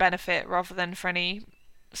his own benefit rather than for any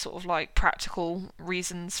sort of like practical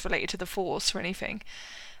reasons related to the Force or anything.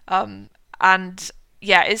 And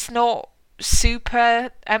yeah, it's not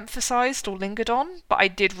super emphasized or lingered on, but I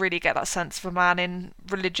did really get that sense of a man in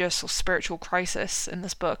religious or spiritual crisis in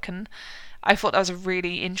this book, and I thought that was a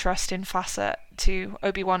really interesting facet to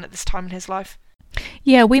Obi-Wan at this time in his life.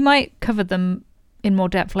 Yeah, we might cover them in more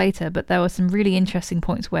depth later, but there were some really interesting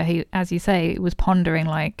points where he, as you say, was pondering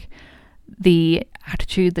like the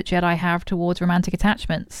attitude that Jedi have towards romantic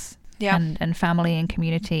attachments, and family and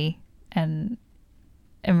community, and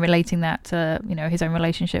relating that to, you know, his own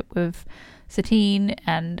relationship with Satine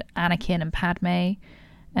and Anakin and Padme.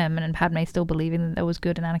 And Padme still believing that there was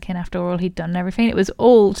good in Anakin after all he'd done everything. It was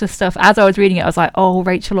all just stuff, as I was reading it, I was like, oh,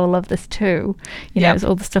 Rachel will love this too. You know, it's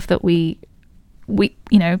all the stuff that we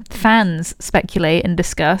you know, fans speculate and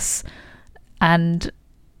discuss, and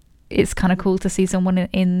it's kind of cool to see someone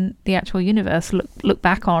in the actual universe look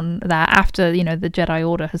back on that after, you know, the Jedi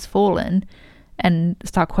Order has fallen and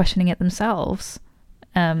start questioning it themselves.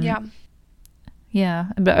 But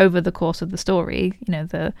over the course of the story, you know,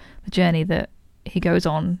 the journey that he goes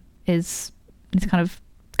on is kind of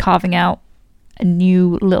carving out a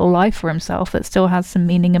new little life for himself that still has some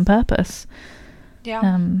meaning and purpose.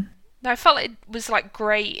 No, I felt it was like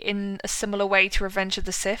great in a similar way to Revenge of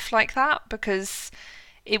the Sith, like that, because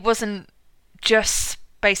it wasn't just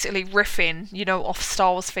basically riffing, you know, off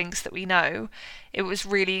Star Wars things that we know. It was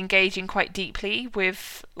really engaging quite deeply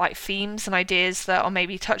with like themes and ideas that are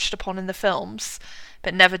maybe touched upon in the films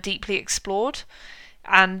but never deeply explored.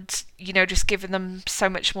 And, you know, just giving them so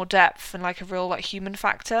much more depth and like a real like human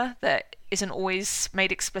factor that isn't always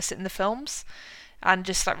made explicit in the films, and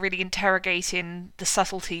just like really interrogating the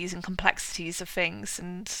subtleties and complexities of things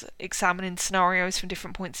and examining scenarios from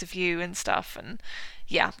different points of view and stuff. And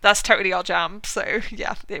yeah, that's totally our jam. So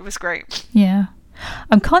yeah, it was great. Yeah.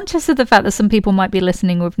 I'm conscious of the fact that some people might be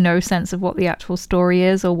listening with no sense of what the actual story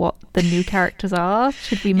is or what the new characters are.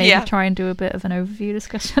 Should we maybe try and do a bit of an overview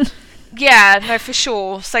discussion? Yeah, no, for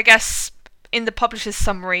sure. So I guess in the publisher's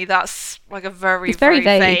summary, that's like a very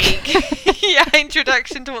vague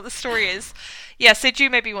introduction to what the story is. Yeah, so do you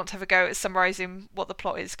maybe want to have a go at summarising what the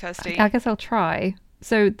plot is, Kirsty? I guess I'll try.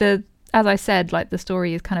 So as I said, like the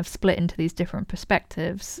story is kind of split into these different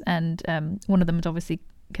perspectives, and one of them is obviously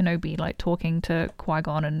Kenobi, like talking to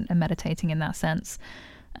Qui-Gon and meditating in that sense.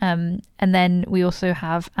 And then we also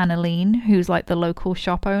have Annalene, who's like the local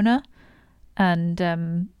shop owner,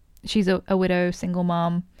 and she's a widow, single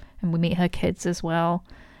mom, and we meet her kids as well.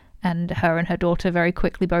 And her and her daughter very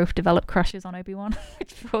quickly both develop crushes on Obi-Wan,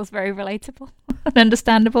 which feels very relatable and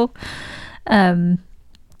understandable. And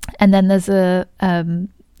then there's a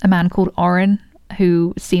man called Oren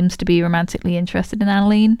who seems to be romantically interested in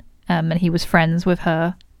Annalene, and he was friends with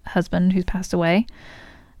her husband who's passed away.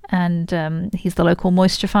 And he's the local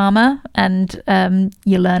moisture farmer, and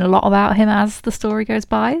you learn a lot about him as the story goes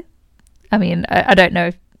by. I mean, I don't know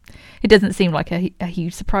if it doesn't seem like a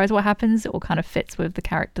huge surprise what happens. It all kind of fits with the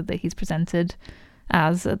character that he's presented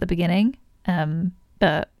as at the beginning.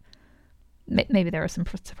 But maybe there are some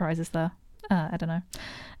surprises there. I don't know.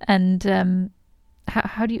 And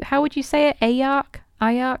how would you say it? Ayak?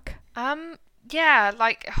 Yeah,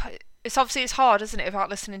 like it's hard, isn't it, without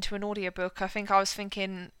listening to an audiobook? I think I was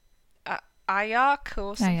thinking Ayak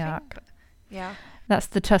or something. Ayak. Yeah. That's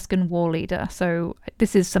the Tusken war leader. So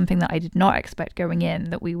this is something that I did not expect going in,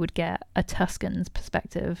 that we would get a Tusken's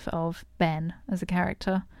perspective of Ben as a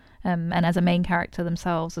character, and as a main character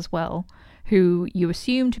themselves as well, who you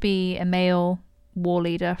assume to be a male war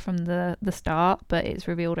leader from the start, but it's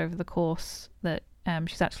revealed over the course that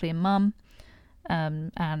she's actually a mum,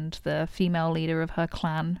 and the female leader of her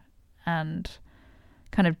clan, and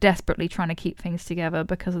kind of desperately trying to keep things together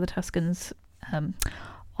because of the Tuskens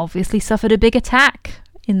obviously suffered a big attack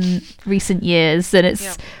in recent years, and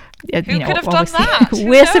it's who could have done that?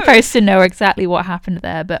 We're supposed to know exactly what happened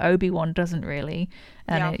there, but Obi-Wan doesn't really,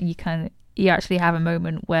 and you actually have a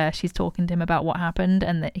moment where she's talking to him about what happened,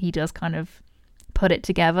 and that he does kind of put it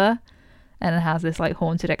together, and it has this like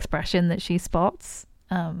haunted expression that she spots.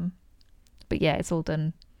 But yeah, it's all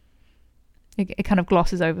done. It kind of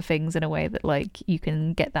glosses over things in a way that like you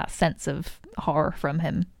can get that sense of horror from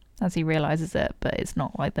him as he realizes it, but it's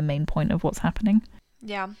not like the main point of what's happening.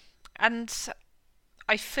 Yeah. And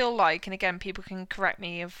I feel like, and again, people can correct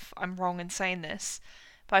me if I'm wrong in saying this,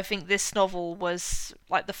 but I think this novel was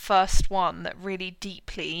like the first one that really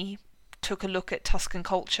deeply took a look at Tuscan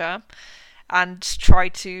culture and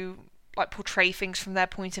tried to like portray things from their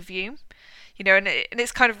point of view. And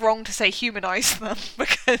it's kind of wrong to say humanize them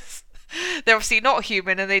because they're obviously not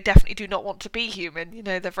human and they definitely do not want to be human.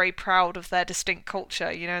 They're very proud of their distinct culture,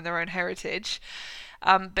 and their own heritage.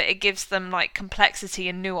 But it gives them like complexity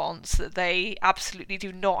and nuance that they absolutely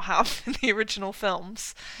do not have in the original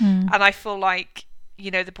films. And I feel like,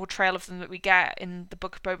 the portrayal of them that we get in the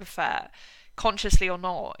Book of Boba Fett, consciously or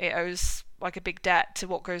not, it owes like a big debt to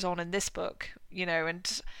what goes on in this book,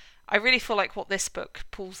 and I really feel like what this book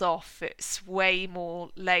pulls off, it's way more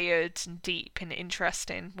layered and deep and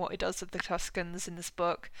interesting what it does with the Tuscans in this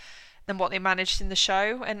book than what they managed in the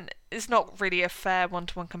show. And it's not really a fair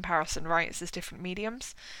one-to-one comparison, right? It's just different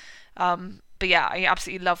mediums. But yeah, I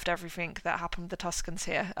absolutely loved everything that happened with the Tuscans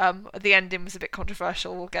here. The ending was a bit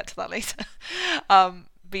controversial. We'll get to that later.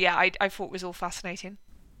 But yeah, I thought it was all fascinating.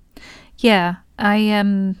 Yeah,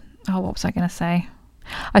 what was I going to say?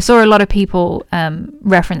 I saw a lot of people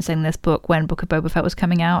referencing this book when Book of Boba Fett was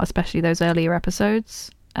coming out, especially those earlier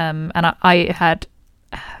episodes. And I had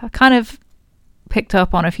kind of picked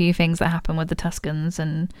up on a few things that happened with the Tuscans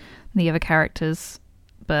and the other characters,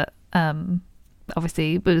 but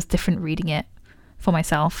obviously it was different reading it for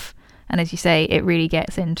myself. And as you say, it really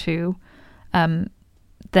gets into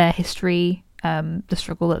their history, the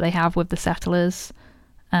struggle that they have with the settlers,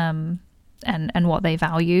 and what they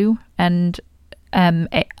value. And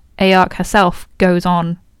Aark herself goes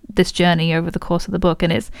on this journey over the course of the book,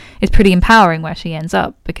 and it's pretty empowering where she ends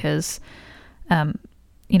up, because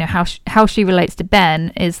how she relates to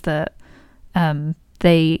Ben is that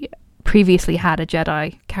they previously had a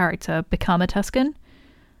Jedi character become a Tuscan.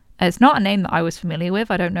 It's not a name that I was familiar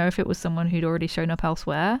with. I don't know if it was someone who'd already shown up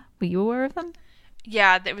elsewhere. Were you aware of them?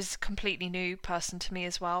 Yeah, it was a completely new person to me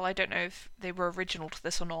as well. I don't know if they were original to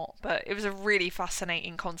this or not, but it was a really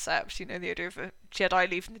fascinating concept, the idea of a Jedi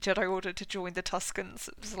leaving the Jedi Order to join the Tuscans.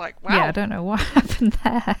 It was like, wow. Yeah, I don't know what happened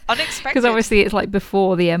there. Unexpected. Because obviously it's like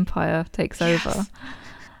before the Empire takes over.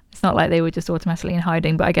 It's not like they were just automatically in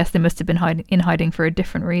hiding, but I guess they must have been in hiding for a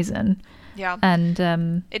different reason. Yeah.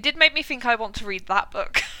 And it did make me think I want to read that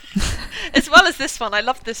book as well as this one. I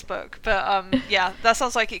loved this book, but yeah, that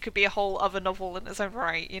sounds like it could be a whole other novel in its own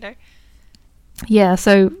right, Yeah,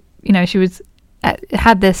 so she was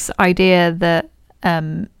had this idea that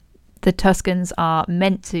the Tuscans are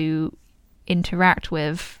meant to interact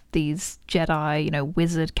with these Jedi,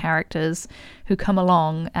 wizard characters who come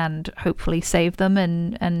along and hopefully save them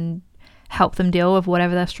and help them deal with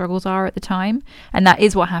whatever their struggles are at the time. And that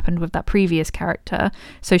is what happened with that previous character.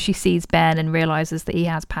 So she sees Ben and realizes that he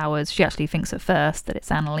has powers. She actually thinks at first that it's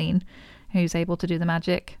Annalene who's able to do the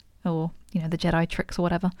magic, or the Jedi tricks or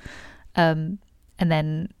whatever. And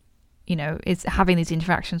then is having these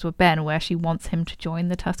interactions with Ben where she wants him to join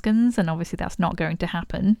the Tuscans, and obviously that's not going to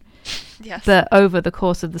happen. Yes. But over the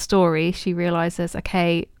course of the story, she realizes,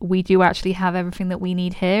 okay, we do actually have everything that we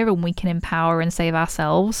need here, and we can empower and save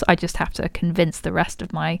ourselves. I just have to convince the rest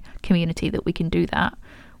of my community that we can do that,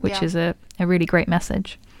 which is a really great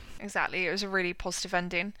message. Exactly. It was a really positive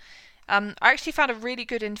ending. I actually found a really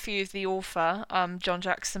good interview with the author, John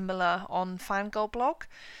Jackson Miller, on Fangirl blog,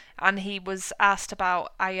 and he was asked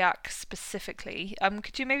about Aark specifically.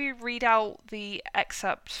 Could you maybe read out the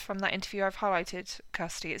excerpt from that interview I've highlighted,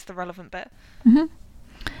 Kirsty? It's the relevant bit. Mm-hmm.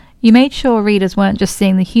 You made sure readers weren't just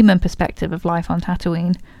seeing the human perspective of life on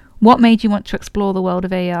Tatooine. What made you want to explore the world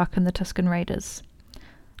of Aark and the Tusken Raiders?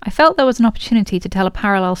 I felt there was an opportunity to tell a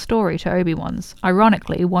parallel story to Obi-Wan's,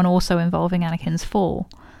 ironically one also involving Anakin's fall.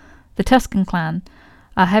 The Tusken clan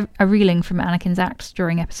are reeling from Anakin's acts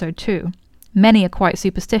during Episode 2. Many are quite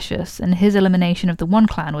superstitious, and his elimination of the one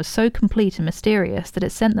clan was so complete and mysterious that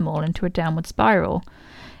it sent them all into a downward spiral.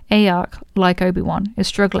 Aark, like Obi-Wan, is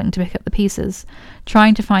struggling to pick up the pieces,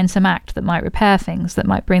 trying to find some act that might repair things, that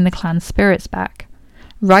might bring the clan's spirits back.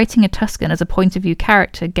 Writing a Tusken as a point-of-view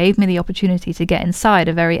character gave me the opportunity to get inside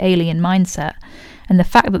a very alien mindset, and the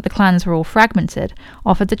fact that the clans were all fragmented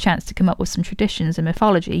offered the chance to come up with some traditions and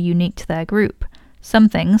mythology unique to their group. Some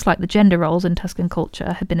things, like the gender roles in Tusken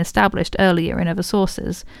culture, had been established earlier in other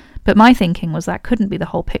sources, but my thinking was that couldn't be the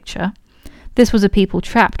whole picture. This was a people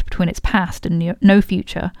trapped between its past and no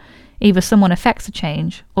future. Either someone effects a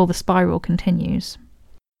change, or the spiral continues.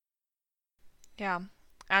 Yeah,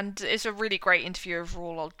 and it's a really great interview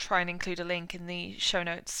overall. I'll try and include a link in the show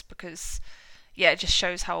notes because, it just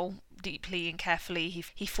shows how deeply and carefully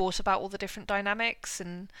he thought about all the different dynamics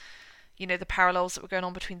and the parallels that were going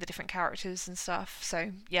on between the different characters and stuff.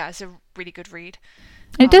 So yeah, it's a really good read.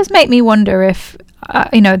 It does make me wonder if,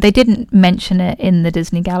 they didn't mention it in the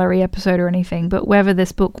Disney Gallery episode or anything, but whether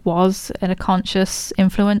this book was a conscious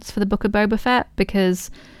influence for the Book of Boba Fett,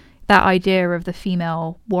 because that idea of the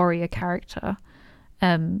female warrior character,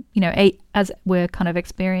 as we're kind of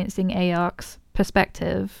experiencing Ayark's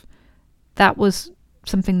perspective, that was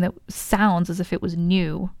something that sounds as if it was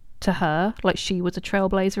new to her, like she was a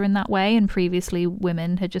trailblazer in that way, and previously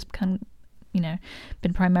women had just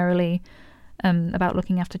been primarily about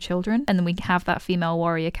looking after children, and then we have that female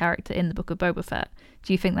warrior character in the Book of Boba Fett.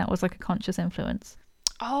 Do you think that was like a conscious influence?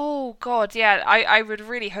 Oh god, yeah, I would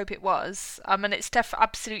really hope it was. And it's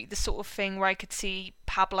absolutely the sort of thing where I could see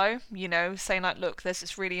Pablo, saying like, look, there's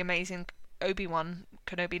this really amazing Obi-Wan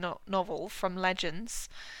Kenobi novel from Legends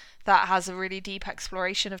that has a really deep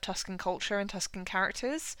exploration of Tusken culture and Tusken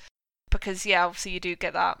characters. Because yeah, obviously you do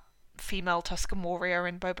get that female Tusken warrior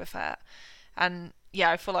in Boba Fett. And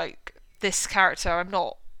yeah, I feel like this character, I'm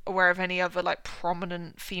not aware of any other like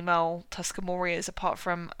prominent female Tusken warriors apart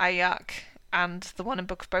from Ayak and the one in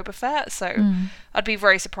Book of Boba Fett, so I'd be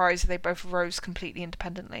very surprised if they both arose completely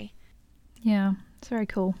independently. Yeah, it's very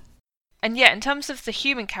cool. And yeah, in terms of the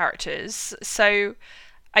human characters, so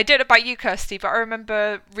I don't know about you, Kirsty, but I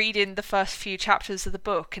remember reading the first few chapters of the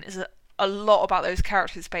book, and it's a lot about those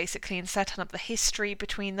characters basically, and setting up the history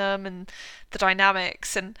between them and the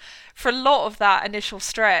dynamics. And for a lot of that initial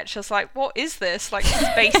stretch, I was like, what is this? Like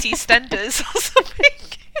Space EastEnders or something?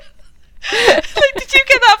 Like, did you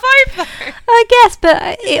get that vibe though? I guess,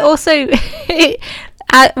 but it also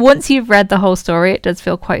once you've read the whole story, it does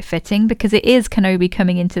feel quite fitting, because it is Kenobi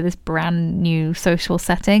coming into this brand new social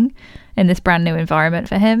setting in this brand new environment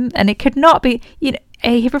for him, and it could not be,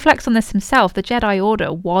 he reflects on this himself. The Jedi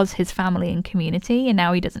Order was his family and community, and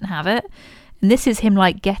now he doesn't have it. And this is him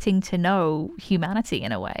like getting to know humanity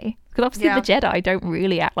in a way, because obviously the Jedi don't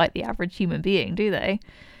really act like the average human being, do they?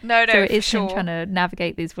 No, so it is him trying to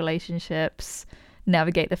navigate these relationships,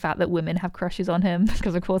 navigate the fact that women have crushes on him,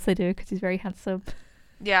 because of course they do, because he's very handsome.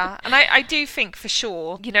 Yeah, and I do think for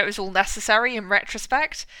sure, it was all necessary in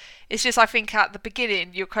retrospect. It's just, I think at the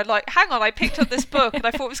beginning, you're kind of like, hang on, I picked up this book and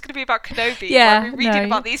I thought it was going to be about Kenobi. Why are we reading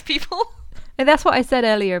about these people? And that's what I said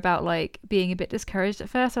earlier about like being a bit discouraged at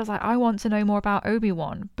first. I was like, I want to know more about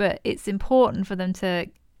Obi-Wan, but it's important for them to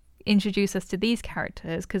introduce us to these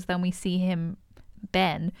characters, because then we see him,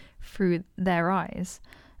 Ben, through their eyes,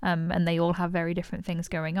 and they all have very different things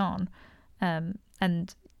going on,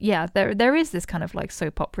 and yeah, there is this kind of like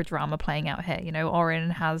soap opera drama playing out here. Oren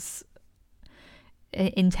has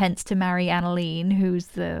intends to marry Annalene, who's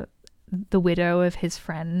the widow of his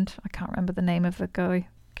friend. I can't remember the name of the guy.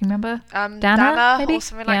 Can you remember? Dana maybe? Or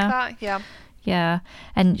something like that. Yeah. Yeah,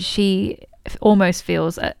 and she almost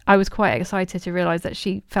feels. I was quite excited to realize that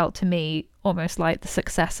she felt to me almost like the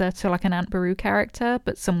successor to like an Aunt Beru character,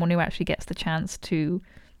 but someone who actually gets the chance to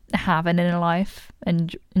have an inner life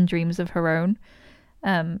and dreams of her own.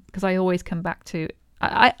 Because I always come back to,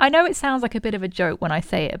 I know it sounds like a bit of a joke when I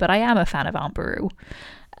say it, but I am a fan of Aunt Beru.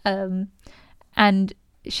 And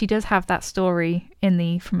she does have that story in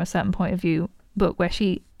the From a Certain Point of View book where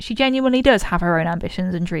she genuinely does have her own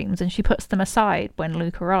ambitions and dreams, and she puts them aside when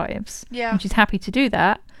Luke arrives. Yeah. And she's happy to do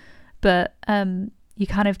that, but you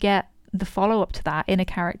kind of get the follow-up to that in a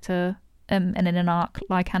character and in an arc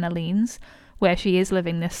like Annalene's, where she is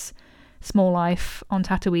living this small life on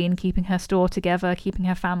Tatooine, keeping her store together, keeping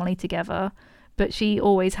her family together, but she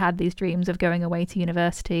always had these dreams of going away to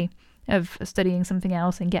university, of studying something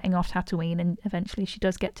else and getting off Tatooine, and eventually she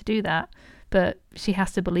does get to do that, but she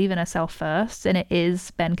has to believe in herself first, and it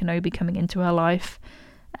is Ben Kenobi coming into her life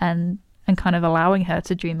and kind of allowing her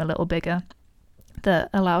to dream a little bigger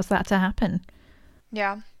that allows that to happen.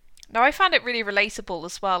 Yeah. No, I found it really relatable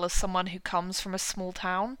as well, as someone who comes from a small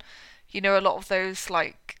town. A lot of those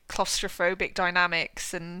like claustrophobic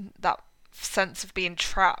dynamics and that sense of being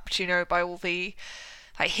trapped, by all the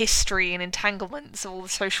like history and entanglements of all the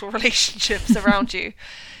social relationships around you,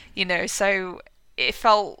 so it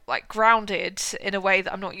felt like grounded in a way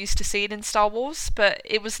that I'm not used to seeing in Star Wars, but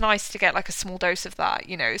it was nice to get like a small dose of that.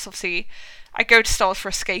 It's obviously, I go to Star Wars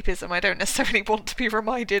for escapism. I don't necessarily want to be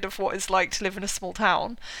reminded of what it's like to live in a small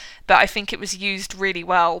town, but I think it was used really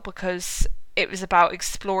well because it was about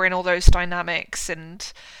exploring all those dynamics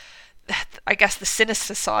and I guess the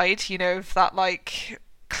sinister side, of that like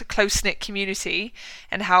close-knit community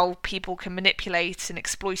and how people can manipulate and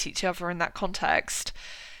exploit each other in that context.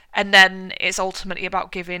 And then it's ultimately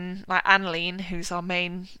about giving like Annalene, who's our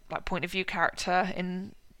main like point of view character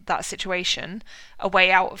in that situation, a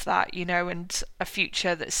way out of that, and a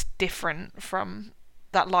future that's different from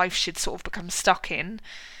that life she'd sort of become stuck in,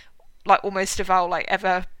 like almost without like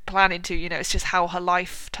ever planning to. It's just how her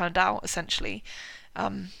life turned out essentially.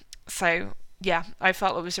 So yeah, I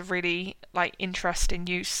felt it was a really like interesting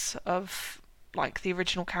use of like the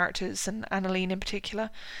original characters and Annalene in particular.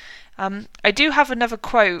 I do have another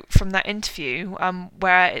quote from that interview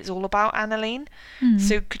where it's all about Annalene.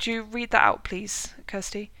 So could you read that out, please,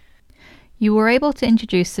 Kirsty? You were able to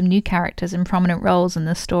introduce some new characters in prominent roles in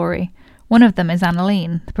this story. One of them is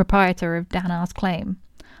Annalene, the proprietor of Danar's Claim.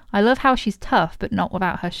 I love how she's tough, but not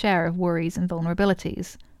without her share of worries and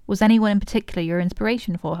vulnerabilities. Was anyone in particular your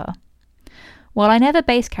inspiration for her? While I never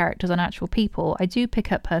base characters on actual people, I do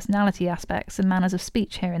pick up personality aspects and manners of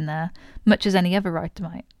speech here and there, much as any other writer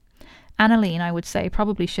might. Annalene, I would say,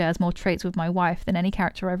 probably shares more traits with my wife than any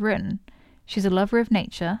character I've written. She's a lover of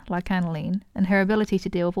nature, like Annalene, and her ability to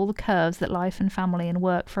deal with all the curves that life and family and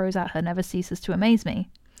work throws at her never ceases to amaze me.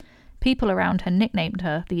 People around her nicknamed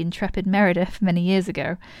her the intrepid Meredith many years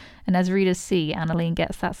ago, and as readers see, Annalene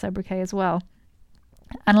gets that sobriquet as well.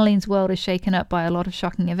 Annalene's world is shaken up by a lot of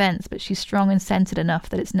shocking events, but she's strong and centered enough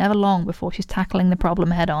that it's never long before she's tackling the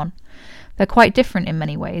problem head on. They're quite different in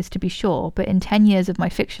many ways, to be sure, but in 10 years of my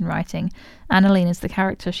fiction writing, Annalene is the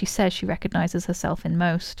character she says she recognizes herself in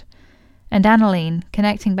most. And Annalene,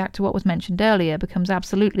 connecting back to what was mentioned earlier, becomes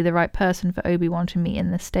absolutely the right person for Obi-Wan to meet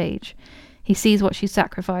in this stage. He sees what she's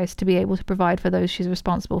sacrificed to be able to provide for those she's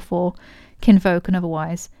responsible for, kinfolk and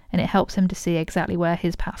otherwise, and it helps him to see exactly where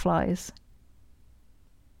his path lies.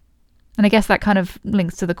 And I guess that kind of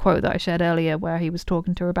links to the quote that I shared earlier where he was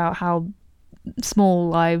talking to her about how small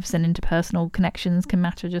lives and interpersonal connections can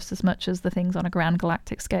matter just as much as the things on a grand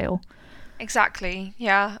galactic scale. Exactly,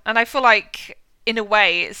 yeah. And I feel like, in a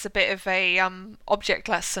way, it's a bit of a object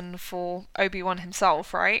lesson for Obi-Wan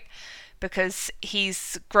himself, right? Because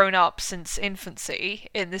he's grown up since infancy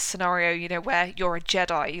in this scenario, where you're a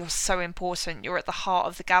Jedi, you're so important, you're at the heart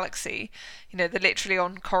of the galaxy. They're literally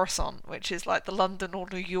on Coruscant, which is like the London or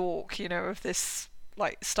New York, of this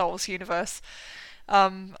like Star Wars universe.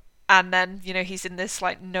 And then, he's in this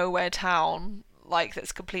like nowhere town, like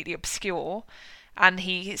that's completely obscure, and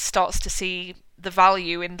he starts to see the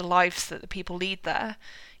value in the lives that the people lead there.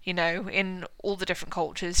 In all the different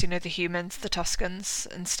cultures, the humans, the Tuscans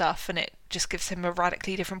and stuff, and it just gives him a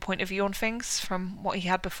radically different point of view on things from what he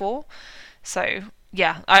had before. So,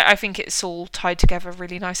 yeah, I think it's all tied together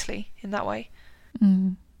really nicely in that way.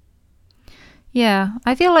 Yeah,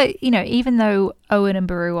 I feel like, even though Owen and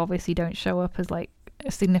Beru obviously don't show up as, like,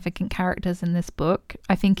 significant characters in this book,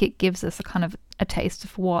 I think it gives us a kind of a taste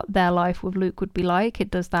of what their life with Luke would be like. It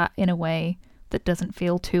does that in a way that doesn't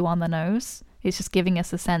feel too on the nose. It's just giving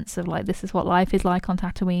us a sense of like, this is what life is like on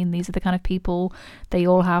Tatooine. These are the kind of people. They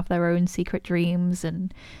all have their own secret dreams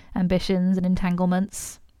and ambitions and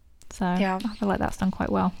entanglements. So yeah. I feel like that's done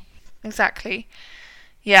quite well. Exactly.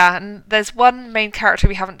 Yeah, and there's one main character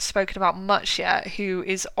we haven't spoken about much yet, who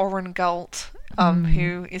is Oren Galt,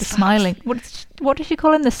 who is the smiling. What did she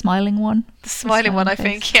call him? The smiling one. The smiling one, I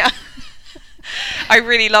think. Yeah. I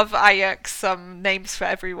really love Ayak's names for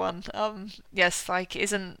everyone. Yes, like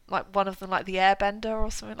isn't like one of them like the Airbender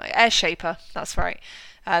or something, like Airshaper? That's right.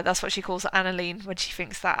 That's what she calls Annalene when she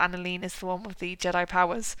thinks that Annalene is the one with the Jedi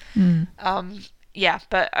powers. Yeah,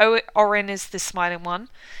 but Oren is the smiling one,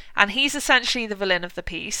 and he's essentially the villain of the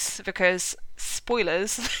piece because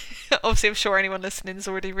spoilers. Obviously, I'm sure anyone listening has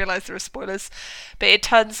already realised there are spoilers, but it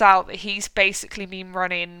turns out that he's basically been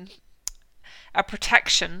running a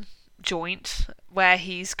protection joint where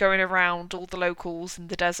he's going around all the locals in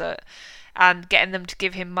the desert and getting them to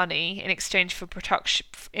give him money in exchange for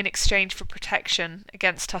protection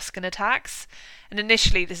against Tusken attacks. And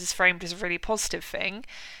initially this is framed as a really positive thing,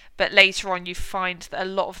 but later on you find that a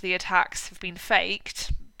lot of the attacks have been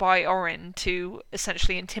faked by Oren to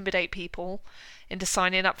essentially intimidate people into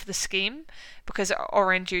signing up for the scheme, because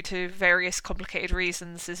Oren, due to various complicated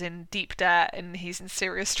reasons, is in deep debt and he's in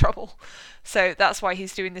serious trouble. So that's why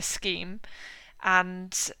he's doing this scheme.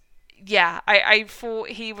 And yeah, I thought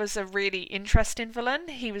he was a really interesting villain.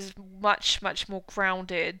 He was much, much more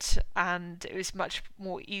grounded, and it was much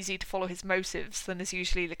more easy to follow his motives than is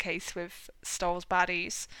usually the case with Star Wars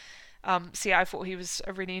baddies. So yeah, I thought he was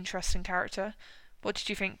a really interesting character. What did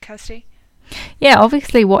you think, Kirsty? Yeah,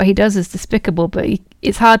 obviously what he does is despicable, but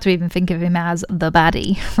it's hard to even think of him as the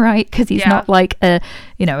baddie, right? Because he's not like a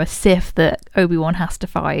Sith that Obi-Wan has to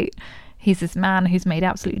fight. He's this man who's made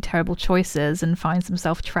absolutely terrible choices and finds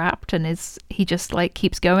himself trapped, and he just like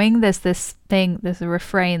keeps going. There's a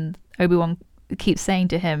refrain Obi-Wan keeps saying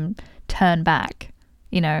to him, turn back.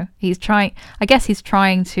 He's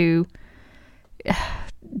trying to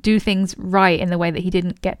do things right in the way that he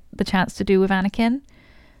didn't get the chance to do with Anakin.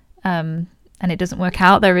 and it doesn't work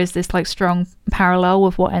out, there is this like strong parallel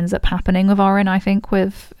with what ends up happening with Oren, I think,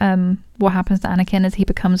 with what happens to Anakin as he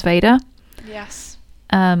becomes Vader. Yes.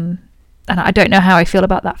 And I don't know how I feel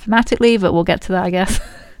about that thematically, but we'll get to that, I guess.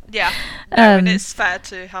 Yeah. No, and it's fair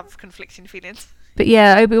to have conflicting feelings. But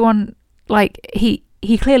yeah, Obi-Wan, like, he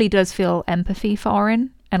clearly does feel empathy for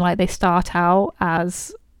Oren, and like they start out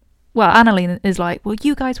as, well, Annalene is like, well,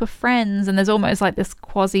 you guys were friends, and there's almost like this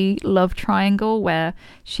quasi love triangle where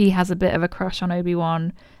she has a bit of a crush on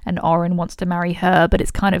Obi-Wan and Oren wants to marry her, but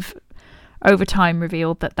it's kind of over time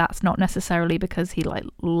revealed that that's not necessarily because he like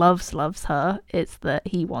loves her, it's that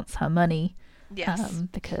he wants her money. Yes.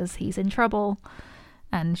 Because he's in trouble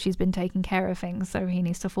and she's been taking care of things, so he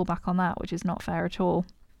needs to fall back on that, which is not fair at all.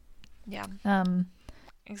 Yeah.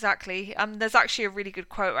 Exactly. There's actually a really good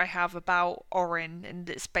quote I have about Oren, and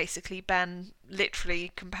it's basically Ben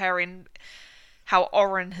literally comparing how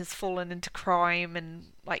Oren has fallen into crime and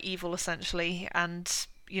like evil essentially, and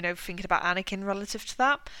thinking about Anakin relative to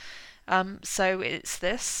that. So it's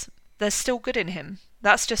this. There's still good in him.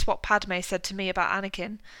 That's just what Padme said to me about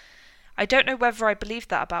Anakin. I don't know whether I believed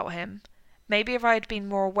that about him. Maybe if I had been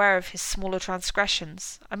more aware of his smaller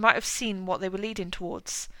transgressions, I might have seen what they were leading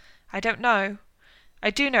towards. I don't know. I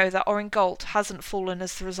do know that Oren Galt hasn't fallen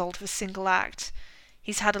as the result of a single act.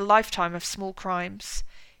 He's had a lifetime of small crimes.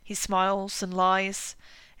 He smiles and lies,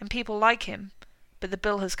 and people like him, but the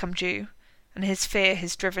bill has come due, and his fear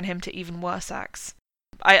has driven him to even worse acts.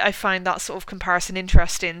 I find that sort of comparison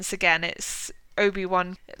interesting. So again, it's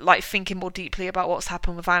Obi-Wan like thinking more deeply about what's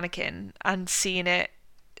happened with Anakin and seeing it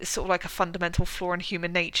sort of like a fundamental flaw in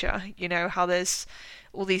human nature. How there's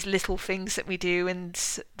all these little things that we do and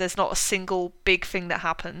there's not a single big thing that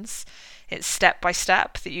happens. It's step by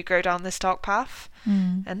step that you go down this dark path.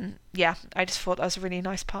 And yeah, I just thought that was a really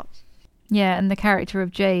nice part. Yeah, and the character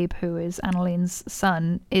of Jabe, who is Annalene's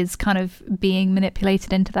son, is kind of being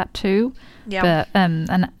manipulated into that too. Yeah.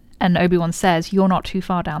 But and Obi-Wan says, "You're not too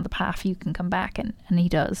far down the path. You can come back," and he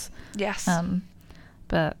does. Yes.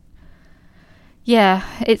 But yeah,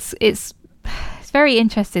 it's very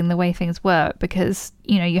interesting the way things work, because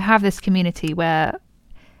you have this community where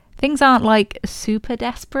things aren't like super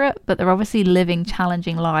desperate, but they're obviously living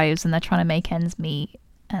challenging lives and they're trying to make ends meet.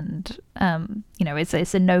 And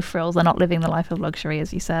it's a no frills. They're not living the life of luxury,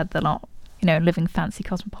 as you said. They're not living fancy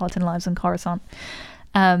cosmopolitan lives in Coruscant.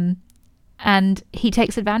 And he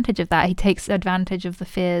takes advantage of that. He takes advantage of the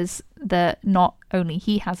fears that not only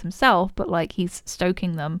he has himself, but like he's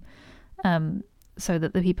stoking them, so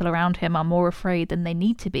that the people around him are more afraid than they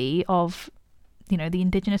need to be of the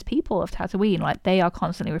indigenous people of Tatooine. Like, they are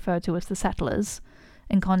constantly referred to as the settlers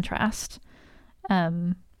in contrast,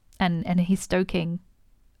 and he's stoking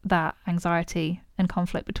that anxiety and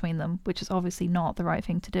conflict between them, which is obviously not the right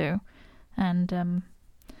thing to do. And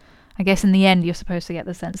I guess in the end you're supposed to get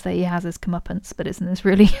the sense that he has his comeuppance, but it's in this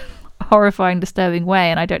really horrifying, disturbing way,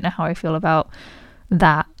 and I don't know how I feel about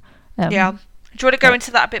that. Yeah. Do you want to go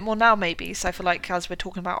into that a bit more now, maybe? So I feel like as we're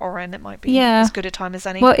talking about Oren, it might be as good a time as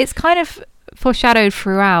any. Well, it's kind of foreshadowed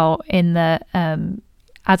throughout in the,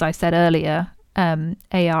 as I said earlier,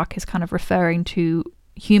 Aark is kind of referring to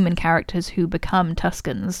human characters who become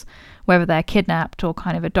Tuskens, whether they're kidnapped or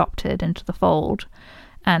kind of adopted into the fold.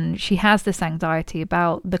 And she has this anxiety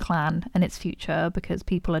about the clan and its future because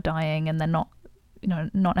people are dying and they're not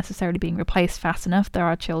necessarily being replaced fast enough. There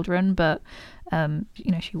are children, but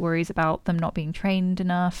she worries about them not being trained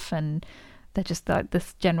enough, and they're just like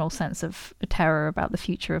this general sense of terror about the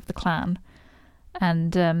future of the clan.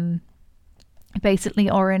 And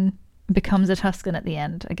basically Oren becomes a Tusken at the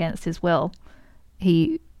end against his will.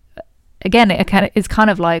 He, again, it's kind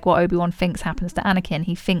of like what Obi-Wan thinks happens to Anakin.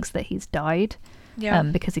 He thinks that he's died,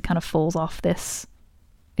 because he kind of falls off this.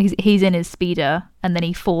 He's in his speeder and then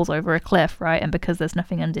he falls over a cliff, right? And because there's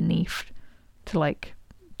nothing underneath to like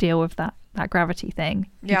deal with that gravity thing,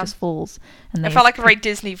 he just falls. And it felt like a very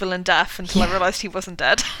Disney villain death until I realised he wasn't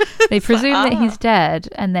dead. They presume that he's dead,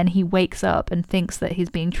 and then he wakes up and thinks that he's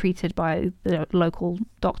being treated by the local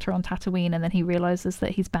doctor on Tatooine, and then he realises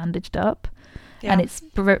that he's bandaged up. Yeah. And it's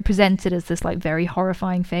presented as this like very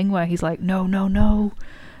horrifying thing where he's like, no.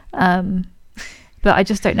 But I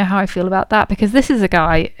just don't know how I feel about that, because this is a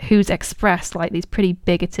guy who's expressed like these pretty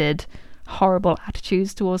bigoted, horrible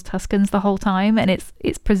attitudes towards Tuskens the whole time, and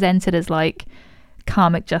it's presented as like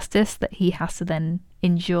karmic justice that he has to then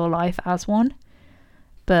endure life as one.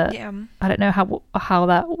 But I don't know how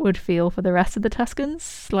that would feel for the rest of the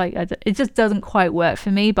Tuskens. Like, it just doesn't quite work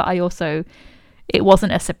for me. But it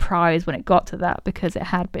wasn't a surprise when it got to that, because it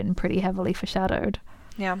had been pretty heavily foreshadowed.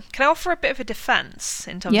 Yeah. Can I offer a bit of a defense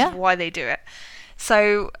in terms of why they do it?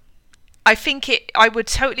 So I think I would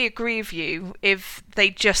totally agree with you if they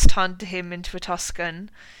just turned him into a Tusken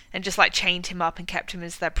and just like chained him up and kept him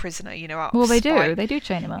as their prisoner, you know, out Well, of they spite. do. They do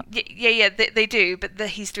chain him up. Yeah, they do, but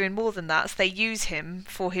he's doing more than that. So they use him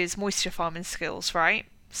for his moisture farming skills, right?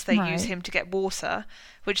 So they use Right. him to get water,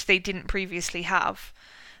 which they didn't previously have.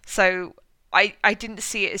 So I didn't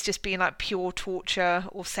see it as just being like pure torture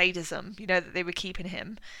or sadism, you know, that they were keeping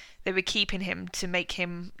him. They were keeping him to make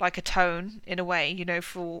him like atone in a way, you know,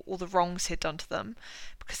 for all the wrongs he'd done to them.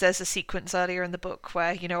 Because there's a sequence earlier in the book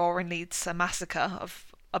where, you know, Oren leads a massacre of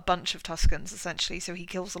a bunch of Tuskens, essentially, so he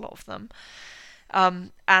kills a lot of them.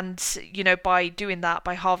 And, you know, by doing that,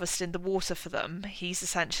 by harvesting the water for them, he's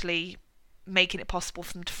essentially making it possible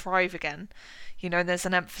for them to thrive again. You know, and there's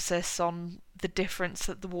an emphasis on the difference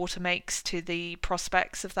that the water makes to the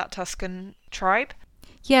prospects of that Tusken tribe.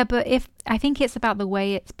 Yeah, but I think it's about the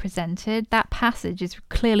way it's presented. That passage is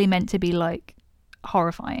clearly meant to be like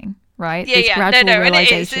horrifying, right? Yeah, This yeah, gradual no, and it is.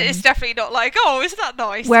 realization. It's definitely not like, oh, isn't that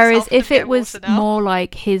nice? Whereas It's helping if them it get was water now. more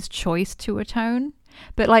like his choice to atone,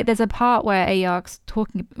 but like there's a part where Ayark's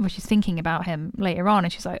talking, well, she's thinking about him later on,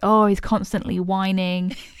 and she's like, "Oh, he's constantly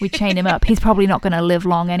whining. We chain him up. He's probably not going to live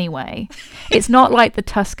long anyway." It's not like the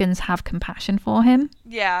Tuskens have compassion for him.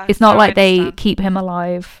 Yeah, It's not no, like I they understand. keep him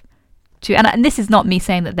alive. And this is not me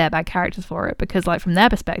saying that they're bad characters for it, because like from their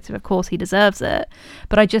perspective, of course he deserves it.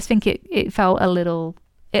 But I just think it felt a little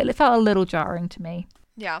jarring to me.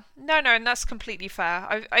 Yeah, no, and that's completely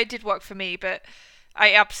fair. I did work for me, but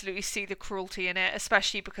I absolutely see the cruelty in it,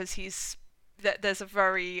 especially because there's a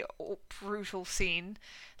very brutal scene,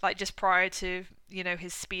 like just prior to, you know,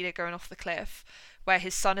 his speeder going off the cliff, where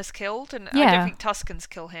his son is killed, and I Yeah. don't think Tuskens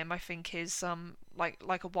kill him. I think his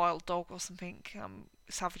like a wild dog or something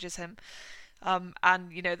savages him,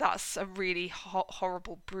 and you know that's a really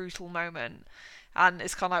horrible, brutal moment. And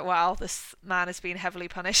it's kind of like, wow, this man is being heavily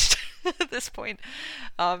punished at this point.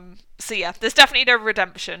 So yeah, there's definitely no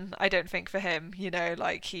redemption, I don't think, for him. You know,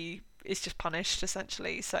 like he is just punished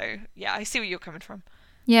essentially. So yeah, I see where you're coming from.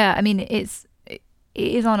 Yeah, I mean it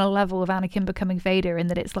is on a level of Anakin becoming Vader in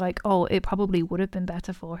that it's like, oh, it probably would have been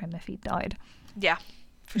better for him if he'd died. Yeah,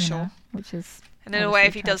 for you sure. know, which is And in a way, if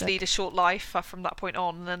obviously he does tragic. lead a short life from that point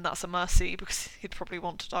on, then that's a mercy because he'd probably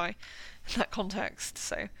want to die in that context.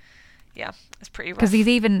 So yeah, it's pretty rough. Because he's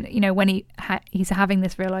even, you know, when he's having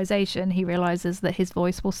this realization, he realizes that his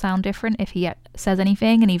voice will sound different if he says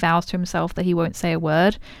anything, and he vows to himself that he won't say a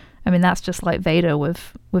word. I mean, that's just like Vader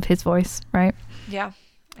with his voice, right? Yeah,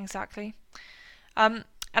 exactly. And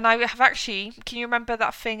I have actually, can you remember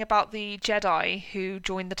that thing about the Jedi who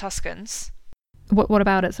joined the Tuskens? What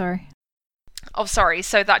about it? Sorry. Oh, sorry.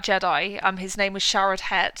 So that Jedi, his name was Sharad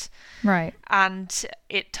Het, Right. and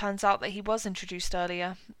it turns out that he was introduced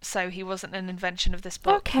earlier. So he wasn't an invention of this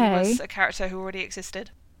book. Okay. He was a character who already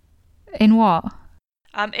existed. In what?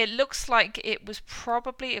 It looks like it was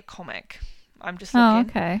probably a comic. I'm just Oh, looking.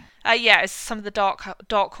 okay. Yeah, it's some of the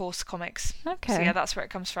Dark Horse comics. Okay. So yeah, that's where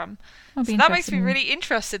it comes from. I'll be So that makes me interested in- really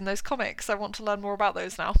interested in those comics. I want to learn more about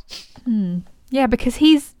those now. Yeah, because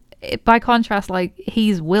he's, by contrast, like,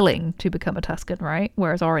 he's willing to become a Tusken, right?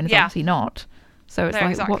 Whereas Oren is Yeah. obviously not. So it's No, like,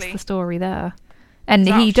 exactly. what's the story there? And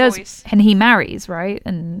It's out he of does, choice. and he marries, right?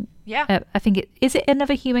 And Yeah. I think is it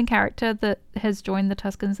another human character that has joined the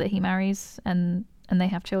Tuskens that he marries, and they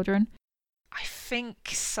have children? I think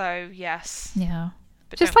so, yes. Yeah.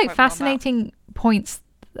 But Just don't like quote me on that. fascinating points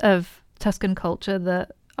of Tusken culture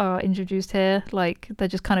that are introduced here. Like they're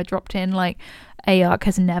just kind of dropped in. Like Ayark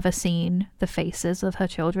has never seen the faces of her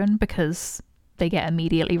children because they get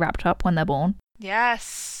immediately wrapped up when they're born.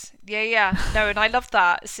 Yes. Yeah. No, and I love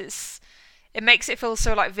that. It makes it feel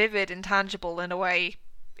so like vivid and tangible in a way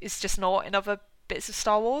it's just not in other bits of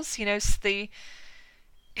Star Wars. You know,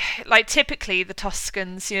 like typically the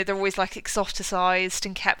Tuskens, you know, they're always like exoticized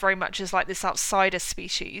and kept very much as like this outsider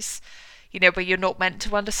species, you know, where you're not meant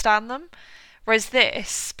to understand them. Whereas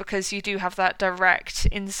this, because you do have that direct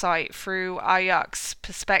insight through Ayak's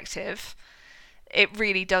perspective, it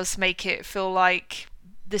really does make it feel like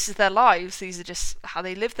this is their lives. These are just how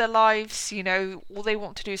they live their lives, you know, all they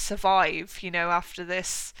want to do is survive, you know, after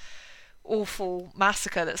this awful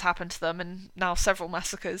massacre that's happened to them, and now several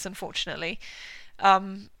massacres, unfortunately.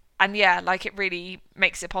 And yeah, like it really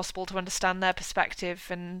makes it possible to understand their perspective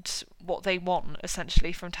and what they want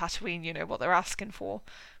essentially from Tatooine, you know, what they're asking for,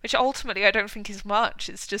 which ultimately I don't think is much.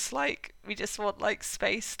 It's just like we just want like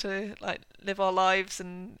space to like live our lives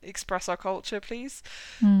and express our culture, please.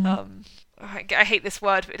 I hate this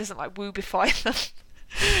word, but it doesn't like woobify them,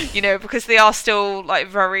 you know, because they are still like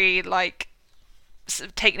very like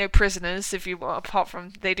take no prisoners, if you want, apart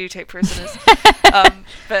from they do take prisoners.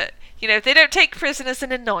 But You know, they don't take prisoners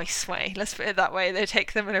in a nice way. Let's put it that way. They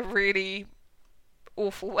take them in a really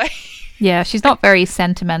awful way. Yeah, she's not very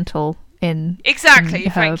sentimental in Exactly.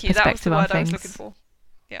 in her Thank you. That was the perspective on word I was things. looking for.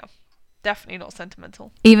 Yeah, definitely not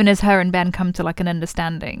sentimental. Even as her and Ben come to like an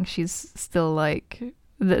understanding, she's still like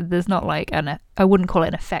there's not like I wouldn't call it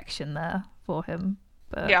an affection there for him.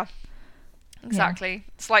 But Yeah. Exactly.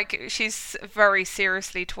 It's like she's very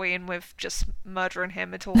seriously toying with just murdering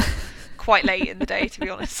him until quite late in the day, to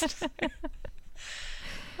be honest.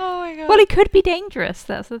 Oh my god. Well, he could be dangerous.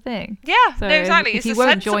 That's the thing. Yeah, So no, exactly. if It's he a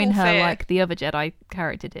won't sensible join her fear. like the other Jedi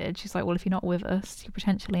character did, she's like, well, if you're not with us, you're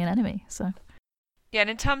potentially an enemy. So Yeah, and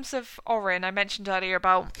in terms of Orin, I mentioned earlier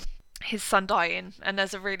about his son dying, and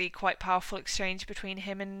there's a really quite powerful exchange between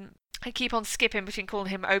him and... I keep on skipping between calling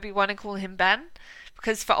him Obi-Wan and calling him Ben,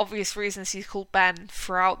 because for obvious reasons he's called Ben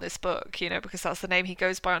throughout this book, you know, because that's the name he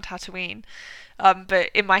goes by on Tatooine. But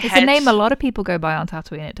in my it's head... a name a lot of people go by on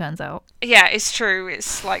Tatooine, it turns out. Yeah, it's true.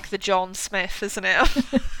 It's like the John Smith, isn't it?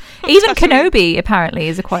 Even Tatooine. Kenobi apparently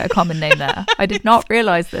is quite a common name there. I did not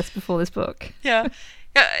realise this before this book. Yeah.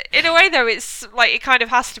 In a way, though, it's like it kind of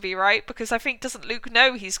has to be, right? Because I think, doesn't Luke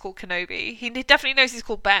know he's called Kenobi? He definitely knows he's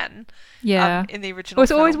called Ben. Yeah. In the original Well,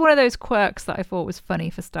 it's always film. one of those quirks that I thought was funny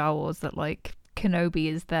for Star Wars, that like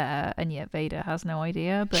Kenobi is there and yet Vader has no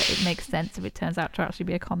idea, but it makes sense if it turns out to actually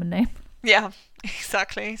be a common name. Yeah,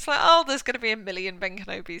 exactly. It's like, oh, there's going to be a million Ben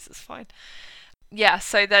Kenobis. It's fine. Yeah,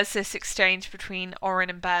 so there's this exchange between Orin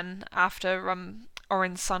and Ben after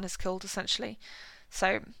Orin's son is killed, essentially.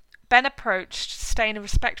 So Ben approached, staying a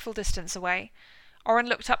respectful distance away. Orin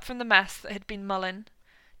looked up from the mess that had been Mullen.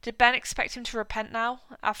 Did Ben expect him to repent now,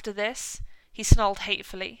 after this? He snarled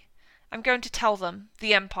hatefully. I'm going to tell them,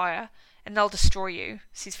 the Empire, and they'll destroy you.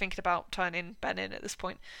 So he's thinking about turning Ben in at this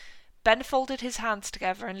point. Ben folded his hands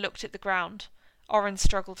together and looked at the ground. Orin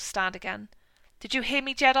struggled to stand again. Did you hear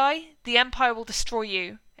me, Jedi? The Empire will destroy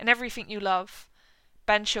you, and everything you love.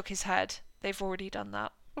 Ben shook his head. They've already done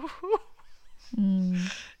that.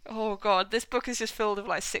 Oh god, this book is just filled with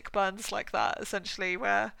like sick burns like that, essentially,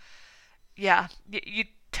 where, yeah, you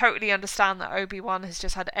totally understand that Obi-Wan has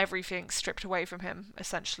just had everything stripped away from him,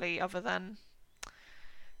 essentially, other than,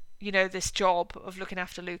 you know, this job of looking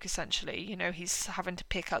after Luke, essentially. You know, he's having to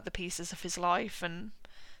pick up the pieces of his life, and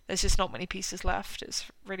there's just not many pieces left. It's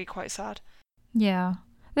really quite sad. Yeah.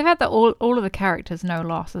 They've had all of the characters know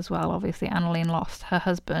loss as well. Obviously, Annalene lost her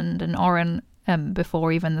husband, and Orin,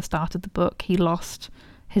 before even the start of the book, he lost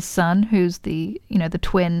his son, who's the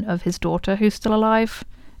twin of his daughter, who's still alive.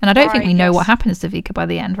 And I don't think we know what happens to Vika by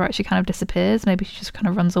the end, right? She kind of disappears. Maybe she just kind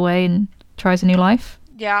of runs away and tries a new life.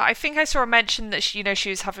 Yeah, I think I saw a mention that she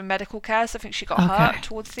was having medical care, so I think she got hurt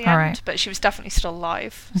towards the end, right. But she was definitely still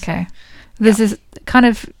alive. Okay. There's this kind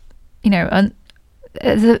of,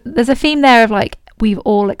 there's a theme there of like, we've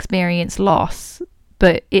all experienced loss,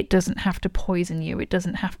 but it doesn't have to poison you. It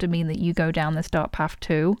doesn't have to mean that you go down this dark path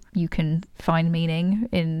too. You can find meaning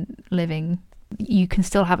in living. You can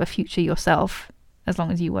still have a future yourself as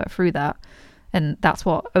long as you work through that. And that's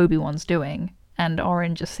what Obi-Wan's doing. And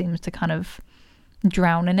Orin just seems to kind of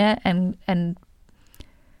drown in it and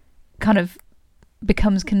kind of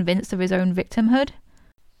becomes convinced of his own victimhood.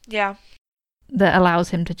 Yeah. That allows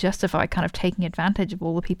him to justify kind of taking advantage of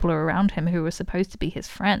all the people who are around him who are supposed to be his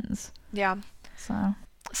friends. Yeah. So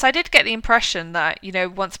I did get the impression that,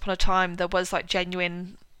 once upon a time there was like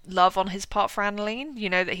genuine love on his part for Annalene,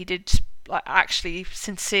 that he did like actually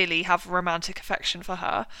sincerely have romantic affection for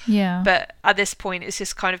her. Yeah. But at this point it's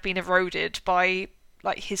just kind of been eroded by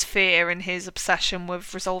like his fear and his obsession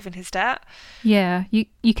with resolving his debt. Yeah,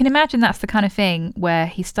 you can imagine that's the kind of thing where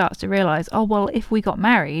he starts to realise, oh, well, if we got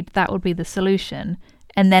married, that would be the solution.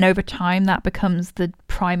 And then over time, that becomes the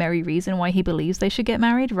primary reason why he believes they should get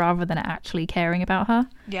married rather than actually caring about her.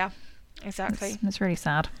 Yeah, exactly. It's really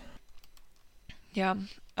sad. Yeah.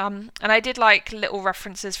 And I did like little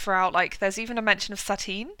references throughout, like there's even a mention of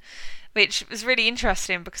Satine, which was really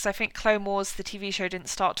interesting because I think Clone Wars, the TV show, didn't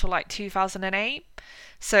start till like 2008.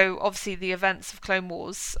 So obviously the events of Clone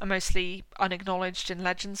Wars are mostly unacknowledged in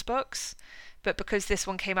Legends books. But because this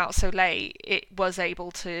one came out so late, it was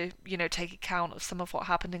able to, take account of some of what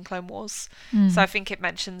happened in Clone Wars. So I think it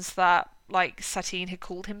mentions that like Satine had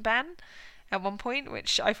called him Ben at one point,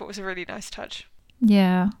 which I thought was a really nice touch.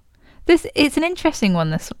 Yeah. It's an interesting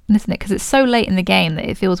one, this one, isn't it? Because it's so late in the game that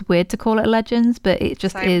it feels weird to call it Legends, but it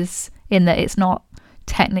just is, in that it's not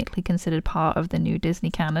technically considered part of the new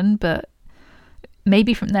Disney canon, but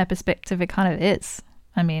maybe from their perspective it kind of is.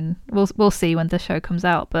 I mean, we'll see when the show comes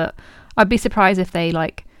out, but I'd be surprised if they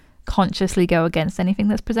like consciously go against anything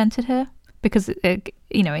that's presented here, because it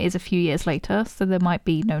is a few years later, so there might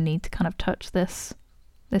be no need to kind of touch this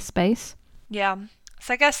this space. Yeah.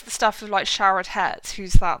 So I guess the stuff of like Sharad Het,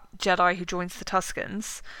 who's that Jedi who joins the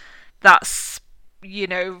Tuscans, that's,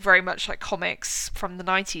 very much like comics from the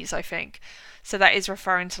 90s, I think. So that is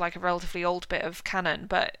referring to like a relatively old bit of canon,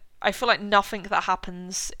 but I feel like nothing that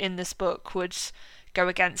happens in this book would go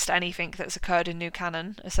against anything that's occurred in new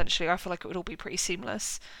canon, essentially. I feel like it would all be pretty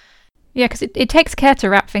seamless. Yeah, because it takes care to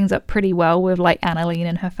wrap things up pretty well with like Annalene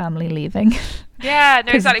and her family leaving. Yeah,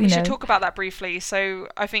 no, exactly. We should talk about that briefly. So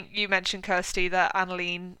I think you mentioned, Kirsty, that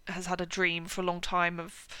Annalene has had a dream for a long time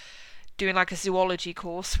of doing like a zoology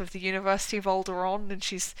course with the University of Alderaan, and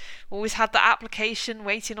she's always had the application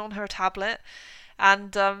waiting on her tablet.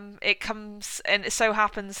 And it so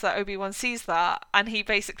happens that Obi-Wan sees that, and he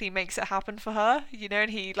basically makes it happen for her,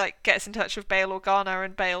 and he like gets in touch with Bail Organa,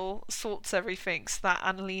 and Bail sorts everything so that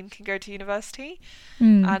Annalene can go to university.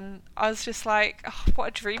 And I was just like, oh, what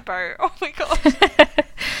a dreamboat. Oh my god.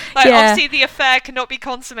 Obviously the affair cannot be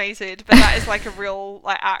consummated, but that is like a real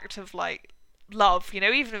like act of like love,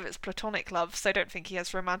 even if it's platonic love. So I don't think he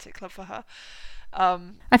has romantic love for her.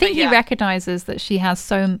 I think he recognizes that she has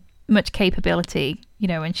so much capability,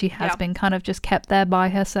 and she has been kind of just kept there by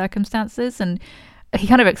her circumstances, and he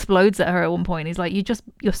kind of explodes at her at one point. He's like,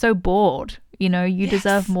 you're so bored, you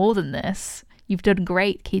deserve more than this. You've done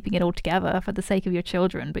great keeping it all together for the sake of your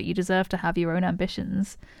children, but you deserve to have your own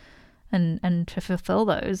ambitions and to fulfill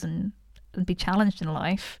those and be challenged in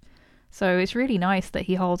life. So it's really nice that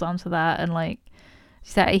he holds on to that, and like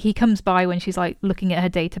he comes by when she's like looking at her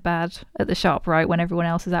data pad at the shop, right, when everyone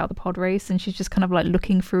else is out of the pod race, and she's just kind of like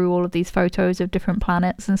looking through all of these photos of different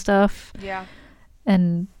planets and stuff. Yeah.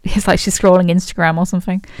 And it's like she's scrolling Instagram or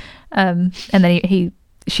something. And then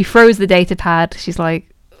she throws the data pad. She's like,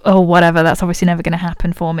 oh, whatever, that's obviously never going to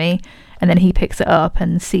happen for me. And then he picks it up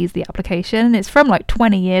and sees the application. It's from like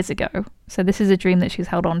 20 years ago. So this is a dream that she's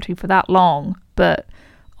held on to for that long, but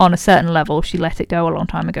on a certain level, she let it go a long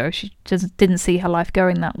time ago. She just didn't see her life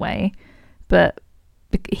going that way. But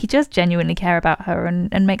he does genuinely care about her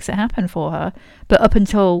and makes it happen for her. But up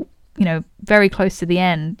until, very close to the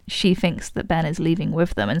end, she thinks that Ben is leaving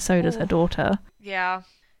with them, and so does her daughter. Yeah.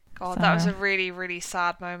 God, that was a really, really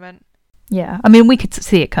sad moment. Yeah. I mean, we could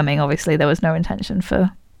see it coming, obviously. There was no intention for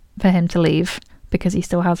him to leave because he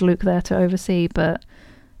still has Luke there to oversee, but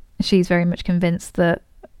she's very much convinced that.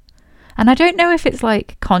 And I don't know if it's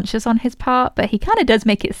like conscious on his part, but he kind of does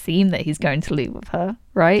make it seem that he's going to leave with her,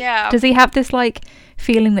 right? Yeah. Does he have this like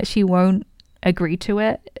feeling that she won't agree to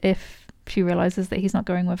it if she realizes that he's not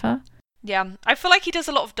going with her? Yeah. I feel like he does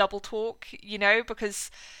a lot of double talk,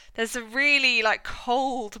 because there's a really like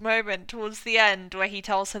cold moment towards the end where he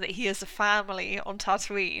tells her that he has a family on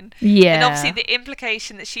Tatooine. Yeah. And obviously the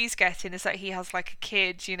implication that she's getting is that he has like a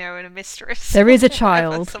kid, and a mistress. There is a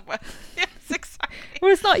child. Somewhere. Yes, exactly.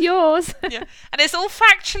 Well, it's not yours. Yeah. And it's all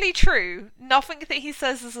factually true. Nothing that he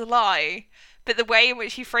says is a lie. But the way in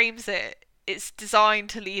which he frames it, it's designed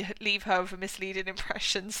to leave her with a misleading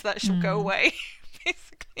impression so that she'll go away,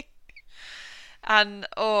 basically. And,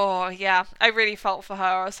 oh, yeah, I really felt for her.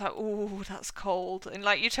 I was like, oh, that's cold. And,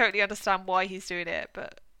 like, you totally understand why he's doing it.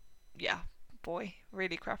 But, yeah, boy,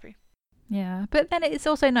 really crappy. Yeah, but then it's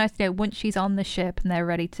also nice, once she's on the ship and they're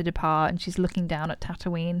ready to depart and she's looking down at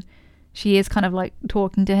Tatooine, she is kind of, like,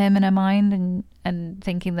 talking to him in her mind and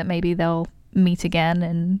thinking that maybe they'll meet again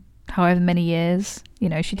in however many years.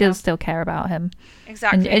 She does still care about him.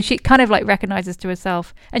 Exactly. And she kind of, like, recognises to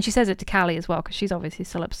herself, and she says it to Callie as well, because she's obviously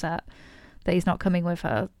still upset that he's not coming with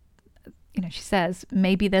her. She says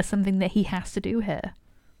maybe there's something that he has to do here.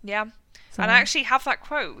 Yeah. So. And I actually have that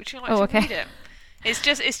quote. Would you like to read it? It's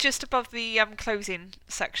just above the closing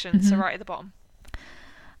section, so right at the bottom.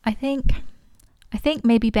 I think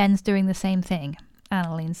maybe Ben's doing the same thing,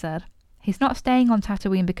 Annalene said. He's not staying on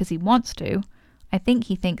Tatooine because he wants to. I think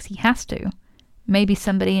he thinks he has to. Maybe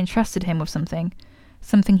somebody entrusted him with something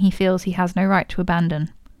he feels he has no right to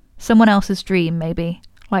abandon. Someone else's dream, maybe.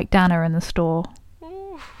 Like Dana in the store.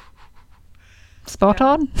 Ooh. Spot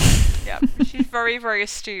on. Yeah, she's very, very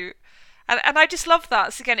astute. And I just love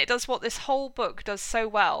that. So again, it does what this whole book does so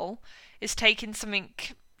well, is taking something,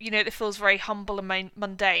 that feels very humble and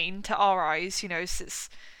mundane to our eyes. It's,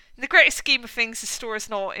 in the greater scheme of things, the store is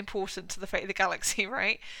not important to the fate of the galaxy,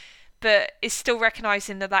 right? But it's still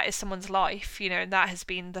recognising that is someone's life, and that has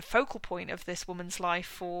been the focal point of this woman's life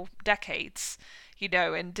for decades.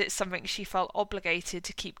 And it's something she felt obligated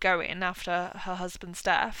to keep going after her husband's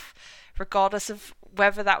death, regardless of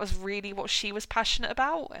whether that was really what she was passionate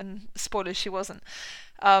about. And spoilers, she wasn't.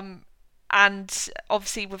 And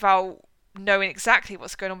obviously, without knowing exactly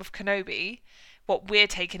what's going on with Kenobi, what we're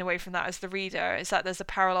taking away from that as the reader is that there's a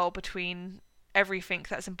parallel between everything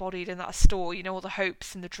that's embodied in that store, you know, all the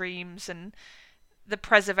hopes and the dreams and the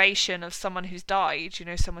preservation of someone who's died, you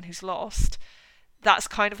know, someone who's lost. That's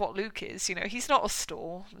kind of what Luke is, you know. He's not a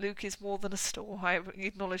store. Luke is more than a store. I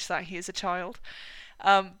acknowledge that he is a child.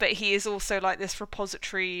 But he is also like this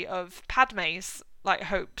repository of Padme's like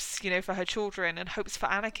hopes, you know, for her children and hopes for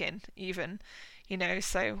Anakin even, you know.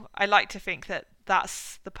 So I like to think that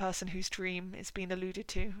that's the person whose dream is being alluded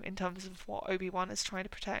to in terms of what Obi-Wan is trying to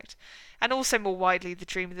protect. And also more widely the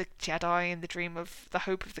dream of the Jedi and the dream of the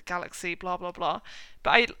hope of the galaxy, blah, blah, blah.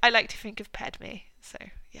 But I like to think of Padme, so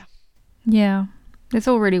yeah. Yeah, it's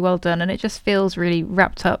all really well done, and it just feels really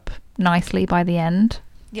wrapped up nicely by the end.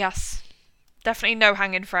 Yes. Definitely no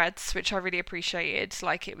hanging threads, which I really appreciated.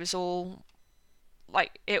 Like, it was all...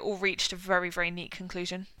 like, it all reached a very, very neat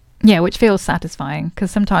conclusion. Yeah, which feels satisfying,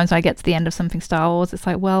 because sometimes I get to the end of something Star Wars, it's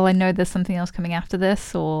like, well, I know there's something else coming after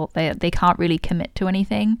this, or they can't really commit to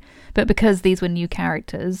anything. But because these were new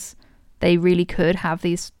characters, they really could have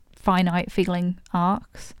these finite feeling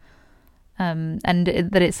arcs. And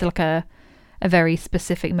that it's like a very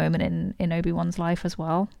specific moment in Obi-Wan's life as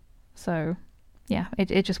well. So, yeah,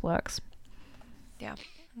 it just works. Yeah,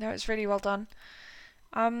 no, it's really well done.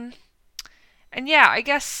 And yeah, I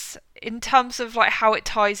guess in terms of like how it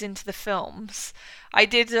ties into the films, I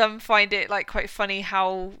did find it like quite funny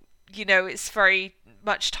how, you know, it's very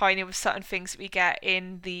much tying in with certain things that we get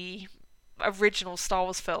in the original Star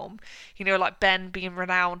Wars film, you know, like Ben being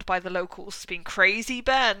renowned by the locals as being crazy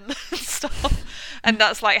Ben and stuff, and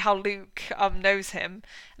that's like how Luke knows him.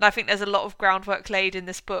 And I think there's a lot of groundwork laid in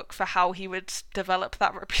this book for how he would develop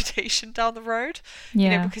that reputation down the road.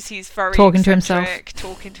 Yeah, you know, because he's very talking to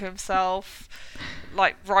himself,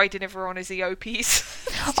 like riding everyone as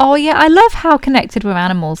EOPs. Oh yeah, I love how connected with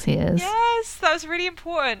animals he is. Yes, that was really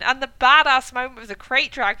important. And the badass moment with the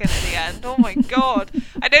crate dragon at the end. Oh my god.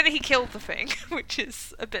 I know that he killed the thing, which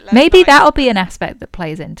is a bit less Maybe nice. that'll be an aspect that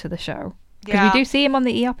plays into the show. Because Yeah. we do see him on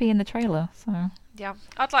the EOP in the trailer, so... Yeah,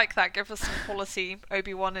 I'd like that. Give us some quality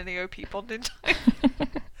Obi-Wan and EOP bonding time.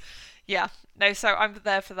 Yeah, no, so I'm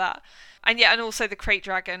there for that. And yeah, and also the crate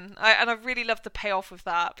dragon. I really love the payoff of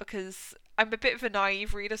that, because I'm a bit of a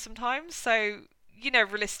naive reader sometimes, so... you know,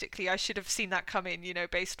 realistically, I should have seen that come in, you know,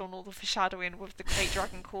 based on all the foreshadowing with the crate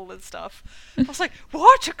dragon call and stuff. I was like,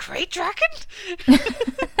 what? A crate dragon?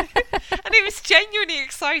 And it was genuinely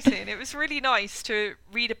exciting. It was really nice to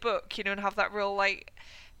read a book, you know, and have that real, like,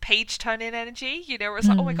 page-turning energy, you know, where it's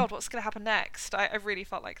like, oh my god, what's going to happen next? I really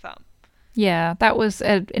felt like that. Yeah, that was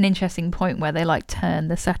an interesting point where they, like, turn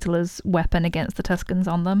the settlers' weapon against the Tuscans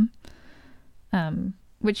on them.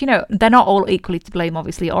 Which, you know, they're not all equally to blame,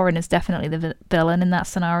 obviously. Orin is definitely the villain in that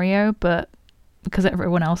scenario, but because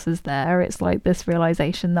everyone else is there, it's like this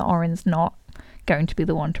realization that Orin's not going to be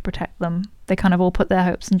the one to protect them. They kind of all put their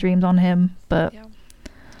hopes and dreams on him, but... yeah.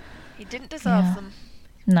 He didn't deserve them.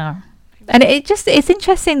 No. And it's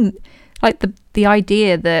interesting, like, the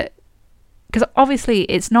idea that... because obviously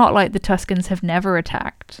it's not like the Tuscans have never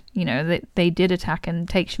attacked. You know, they did attack and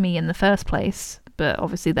take Shmi in the first place, but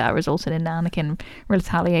obviously that resulted in Anakin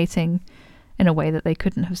retaliating in a way that they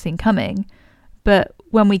couldn't have seen coming. But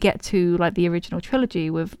when we get to like the original trilogy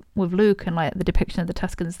with Luke and like the depiction of the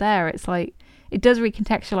Tuscans there, it's like it does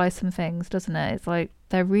recontextualize some things, doesn't it? It's like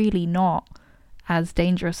they're really not as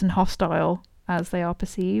dangerous and hostile as they are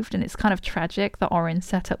perceived, and it's kind of tragic that Orin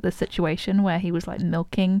set up this situation where he was like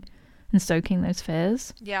milking and stoking those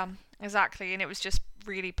fears. Yeah, exactly. And it was just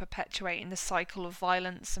really perpetuating the cycle of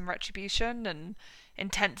violence and retribution and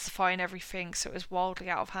intensifying everything, so it was wildly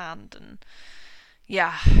out of hand. And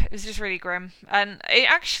yeah, it was just really grim. And it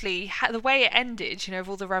actually, the way it ended, you know, with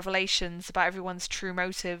all the revelations about everyone's true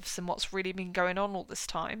motives and what's really been going on all this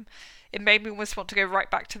time, it made me almost want to go right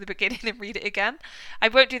back to the beginning and read it again. I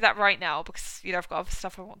won't do that right now because, you know, I've got other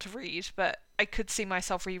stuff I want to read, but I could see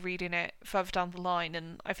myself rereading it further down the line,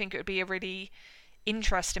 and I think it would be a really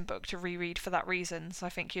interesting book to reread for that reason. So I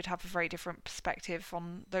think you'd have a very different perspective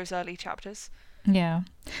on those early chapters. Yeah.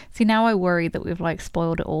 See, now I worry that we've like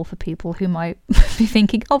spoiled it all for people who might be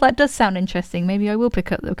thinking, oh, that does sound interesting. Maybe I will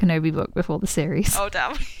pick up the Kenobi book before the series. Oh,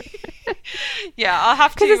 damn. Yeah, I'll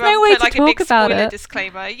have to there's no way put like to a big talk about spoiler it.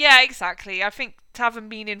 disclaimer. Yeah, exactly. I think to have a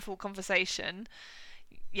meaningful conversation,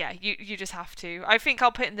 yeah, you just have to. I think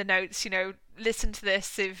I'll put in the notes, you know, listen to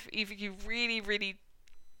this if you really, really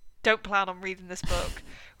don't plan on reading this book,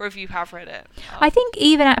 or if you have read it. I think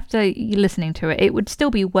even after you listening to it, it would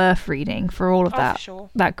still be worth reading for all of that, for sure.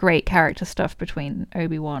 that great character stuff between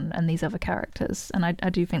Obi-Wan and these other characters. And I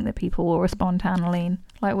do think that people will respond to Annalene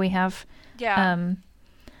like we have. Yeah.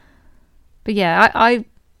 But yeah,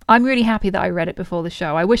 I'm really happy that I read it before the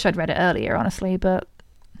show. I wish I'd read it earlier, honestly, but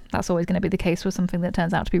that's always going to be the case with something that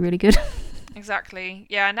turns out to be really good. Exactly.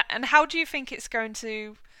 Yeah, and how do you think it's going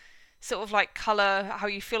to sort of like colour how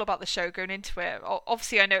you feel about the show going into it?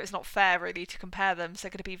 Obviously, I know it's not fair really to compare them, so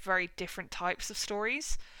they're going to be very different types of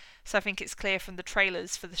stories. So I think it's clear from the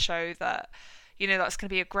trailers for the show that, you know, that's going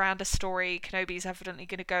to be a grander story. Kenobi's evidently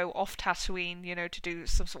going to go off Tatooine, you know, to do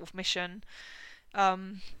some sort of mission.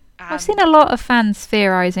 I've seen a lot of fans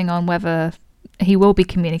theorising on whether he will be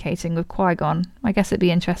communicating with Qui-Gon. I guess it'd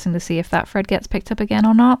be interesting to see if that thread gets picked up again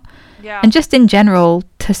or not. Yeah. And just in general,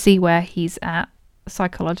 to see where he's at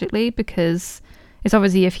psychologically, because it's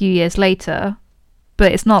obviously a few years later,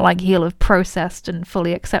 but it's not like he'll have processed and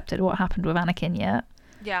fully accepted what happened with Anakin yet.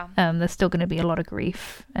 Yeah. There's still going to be a lot of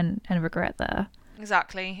grief and regret there.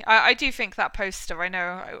 Exactly. I do think that poster, I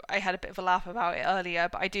know I had a bit of a laugh about it earlier,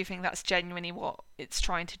 but I do think that's genuinely what it's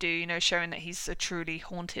trying to do, you know, showing that he's a truly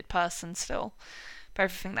haunted person still by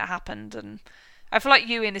everything that happened. And I feel like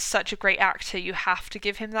Ewan is such a great actor, you have to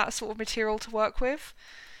give him that sort of material to work with.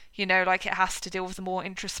 You know, like it has to deal with the more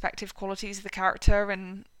introspective qualities of the character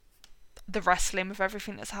and the wrestling of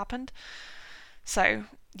everything that's happened. So,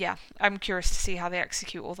 yeah, I'm curious to see how they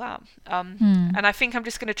execute all that. And I think I'm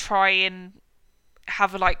just going to try and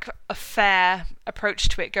have a fair approach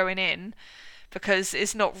to it going in, because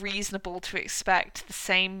it's not reasonable to expect the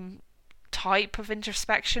same type of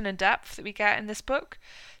introspection and depth that we get in this book.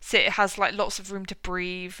 So it has like lots of room to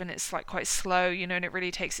breathe, and it's like quite slow, you know, and it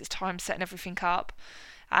really takes its time setting everything up.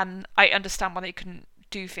 And I understand why they couldn't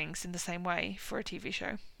do things in the same way for a TV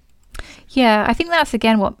show. Yeah, I think that's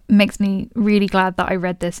again what makes me really glad that I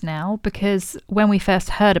read this now, because when we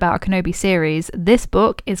first heard about a Kenobi series, this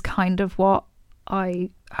book is kind of what I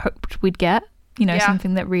hoped we'd get, you know,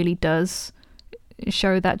 something that really does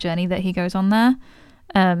show that journey that he goes on there.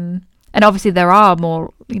 And obviously there are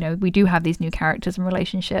more, you know, we do have these new characters and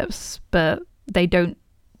relationships, but they don't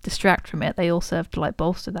distract from it. They all serve to like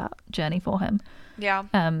bolster that journey for him. Yeah.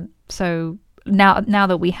 So now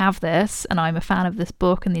that we have this and I'm a fan of this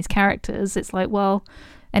book and these characters, it's like, well,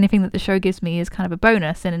 anything that the show gives me is kind of a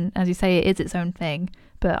bonus, and as you say, it is its own thing,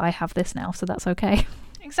 but I have this now, so that's okay.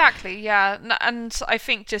 Exactly, yeah. And I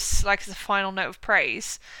think just like as a final note of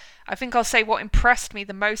praise, I think I'll say what impressed me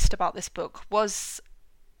the most about this book was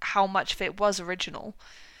how much of it was original.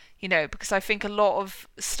 You know, because I think a lot of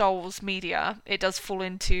Star Wars media, it does fall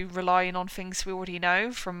into relying on things we already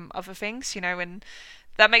know from other things, you know, and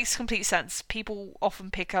that makes complete sense. People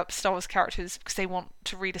often pick up Star Wars characters because they want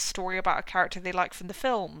to read a story about a character they like from the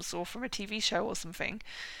films or from a TV show or something.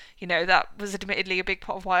 You know, that was admittedly a big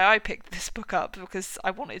part of why I picked this book up, because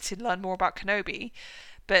I wanted to learn more about Kenobi.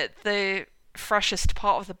 But the freshest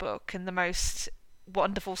part of the book and the most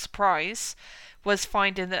wonderful surprise was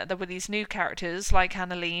finding that there were these new characters like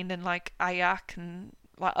Annalene and like Ayak and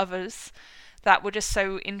like others that were just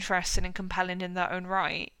so interesting and compelling in their own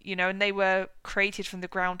right, you know, and they were created from the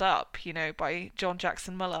ground up, you know, by John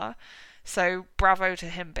Jackson Miller. So bravo to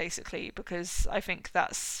him, basically, because I think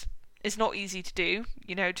it's not easy to do,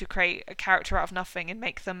 you know, to create a character out of nothing and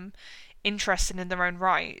make them interesting in their own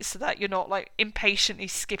right, so that you're not like impatiently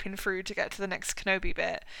skipping through to get to the next Kenobi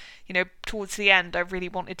bit. You know, towards the end I really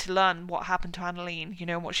wanted to learn what happened to Annalene, you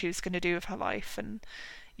know, and what she was going to do with her life, and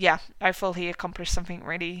yeah, I feel he accomplished something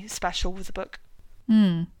really special with the book.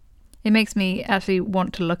 It makes me actually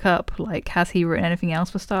want to look up, like, has he written anything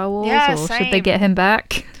else for Star Wars, yeah, or same. should they get him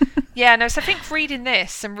back? Yeah, no, so I think reading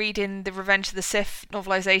this and reading the Revenge of the Sith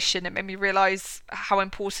novelisation, it made me realise how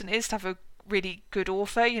important it is to have a really good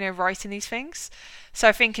author, you know, writing these things. So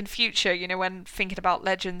I think in future, you know, when thinking about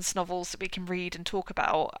Legends novels that we can read and talk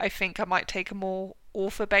about, I think I might take a more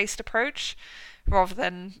author-based approach rather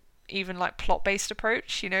than even like plot-based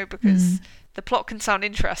approach, you know, because the plot can sound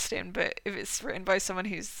interesting, but if it's written by someone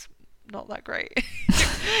who's not that great,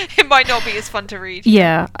 it might not be as fun to read.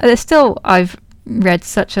 Yeah, there's still, I've read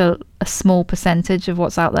such a small percentage of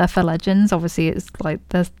what's out there for Legends. Obviously it's like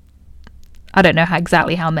there's, I don't know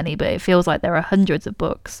exactly how many, but it feels like there are hundreds of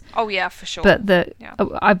books. Oh yeah, for sure. But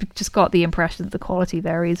I've just got the impression that the quality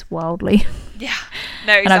varies wildly. Yeah,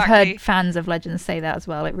 no, exactly. And I've heard fans of Legends say that as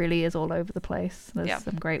well. It really is all over the place. There's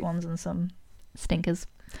some great ones and some stinkers.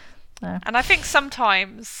 And I think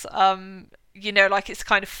sometimes, you know, like it's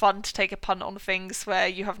kind of fun to take a punt on things where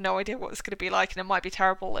you have no idea what it's going to be like, and it might be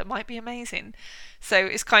terrible, it might be amazing. So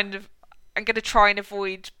it's kind of, I'm going to try and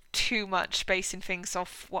avoid too much basing things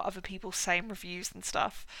off what other people say in reviews and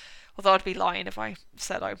stuff. Although I'd be lying if I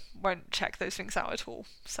said I won't check those things out at all.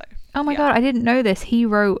 So. Oh my god, I didn't know this. He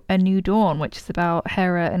wrote A New Dawn, which is about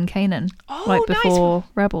Hera and Kanan, like before nice.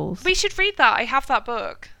 Rebels. We should read that. I have that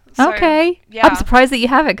book. So, okay. Yeah. I'm surprised that you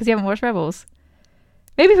have it because you haven't watched Rebels.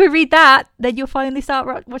 Maybe if we read that, then you'll finally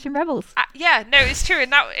start watching Rebels. Yeah, no, it's true,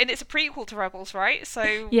 and it's a prequel to Rebels, right?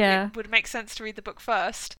 So yeah, it would make sense to read the book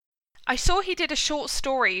first. I saw he did a short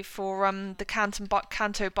story for the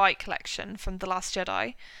Canto Bite collection from The Last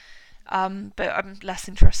Jedi, but I'm less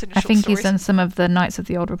interested in short stories. I think he's done some of the Knights of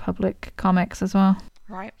the Old Republic comics as well.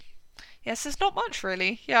 Right. Yes, there's not much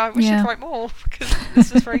really. Yeah, I wish he'd write more because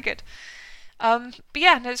this is very good. But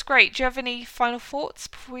yeah, no, it's great. Do you have any final thoughts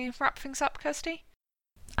before we wrap things up, Kirsty?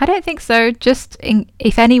 I don't think so. Just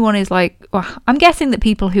if anyone is like, well, I'm guessing that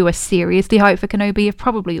people who are seriously hyped for Kenobi have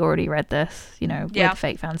probably already read this, with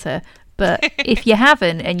fake fans here. But if you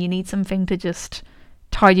haven't and you need something to just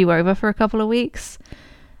tide you over for a couple of weeks,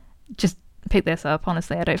 just pick this up.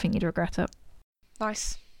 Honestly, I don't think you'd regret it.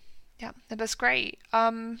 Nice. Yeah, that's great.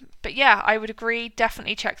 But yeah, I would agree.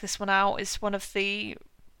 Definitely check this one out. It's one of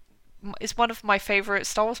my favourite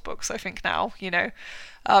Star Wars books, I think, now,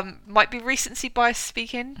 might be recency bias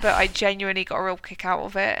speaking, but I genuinely got a real kick out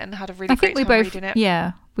of it and had a really great time reading it.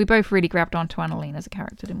 Yeah, we both really grabbed onto Annalene as a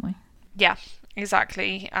character, didn't we? Yeah,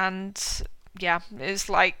 exactly. And yeah, it was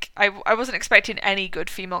like, I wasn't expecting any good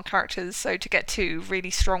female characters, so to get two really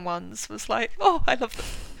strong ones was like, oh, I love them.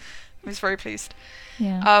 I was very pleased.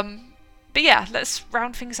 Yeah. But yeah, let's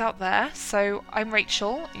round things out there. So I'm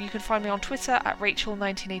Rachel, and you can find me on Twitter at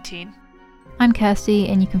Rachel1918. I'm Kirsty,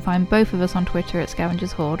 and you can find both of us on Twitter at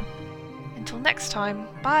Scavengers Horde. Until next time,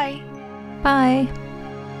 bye! Bye!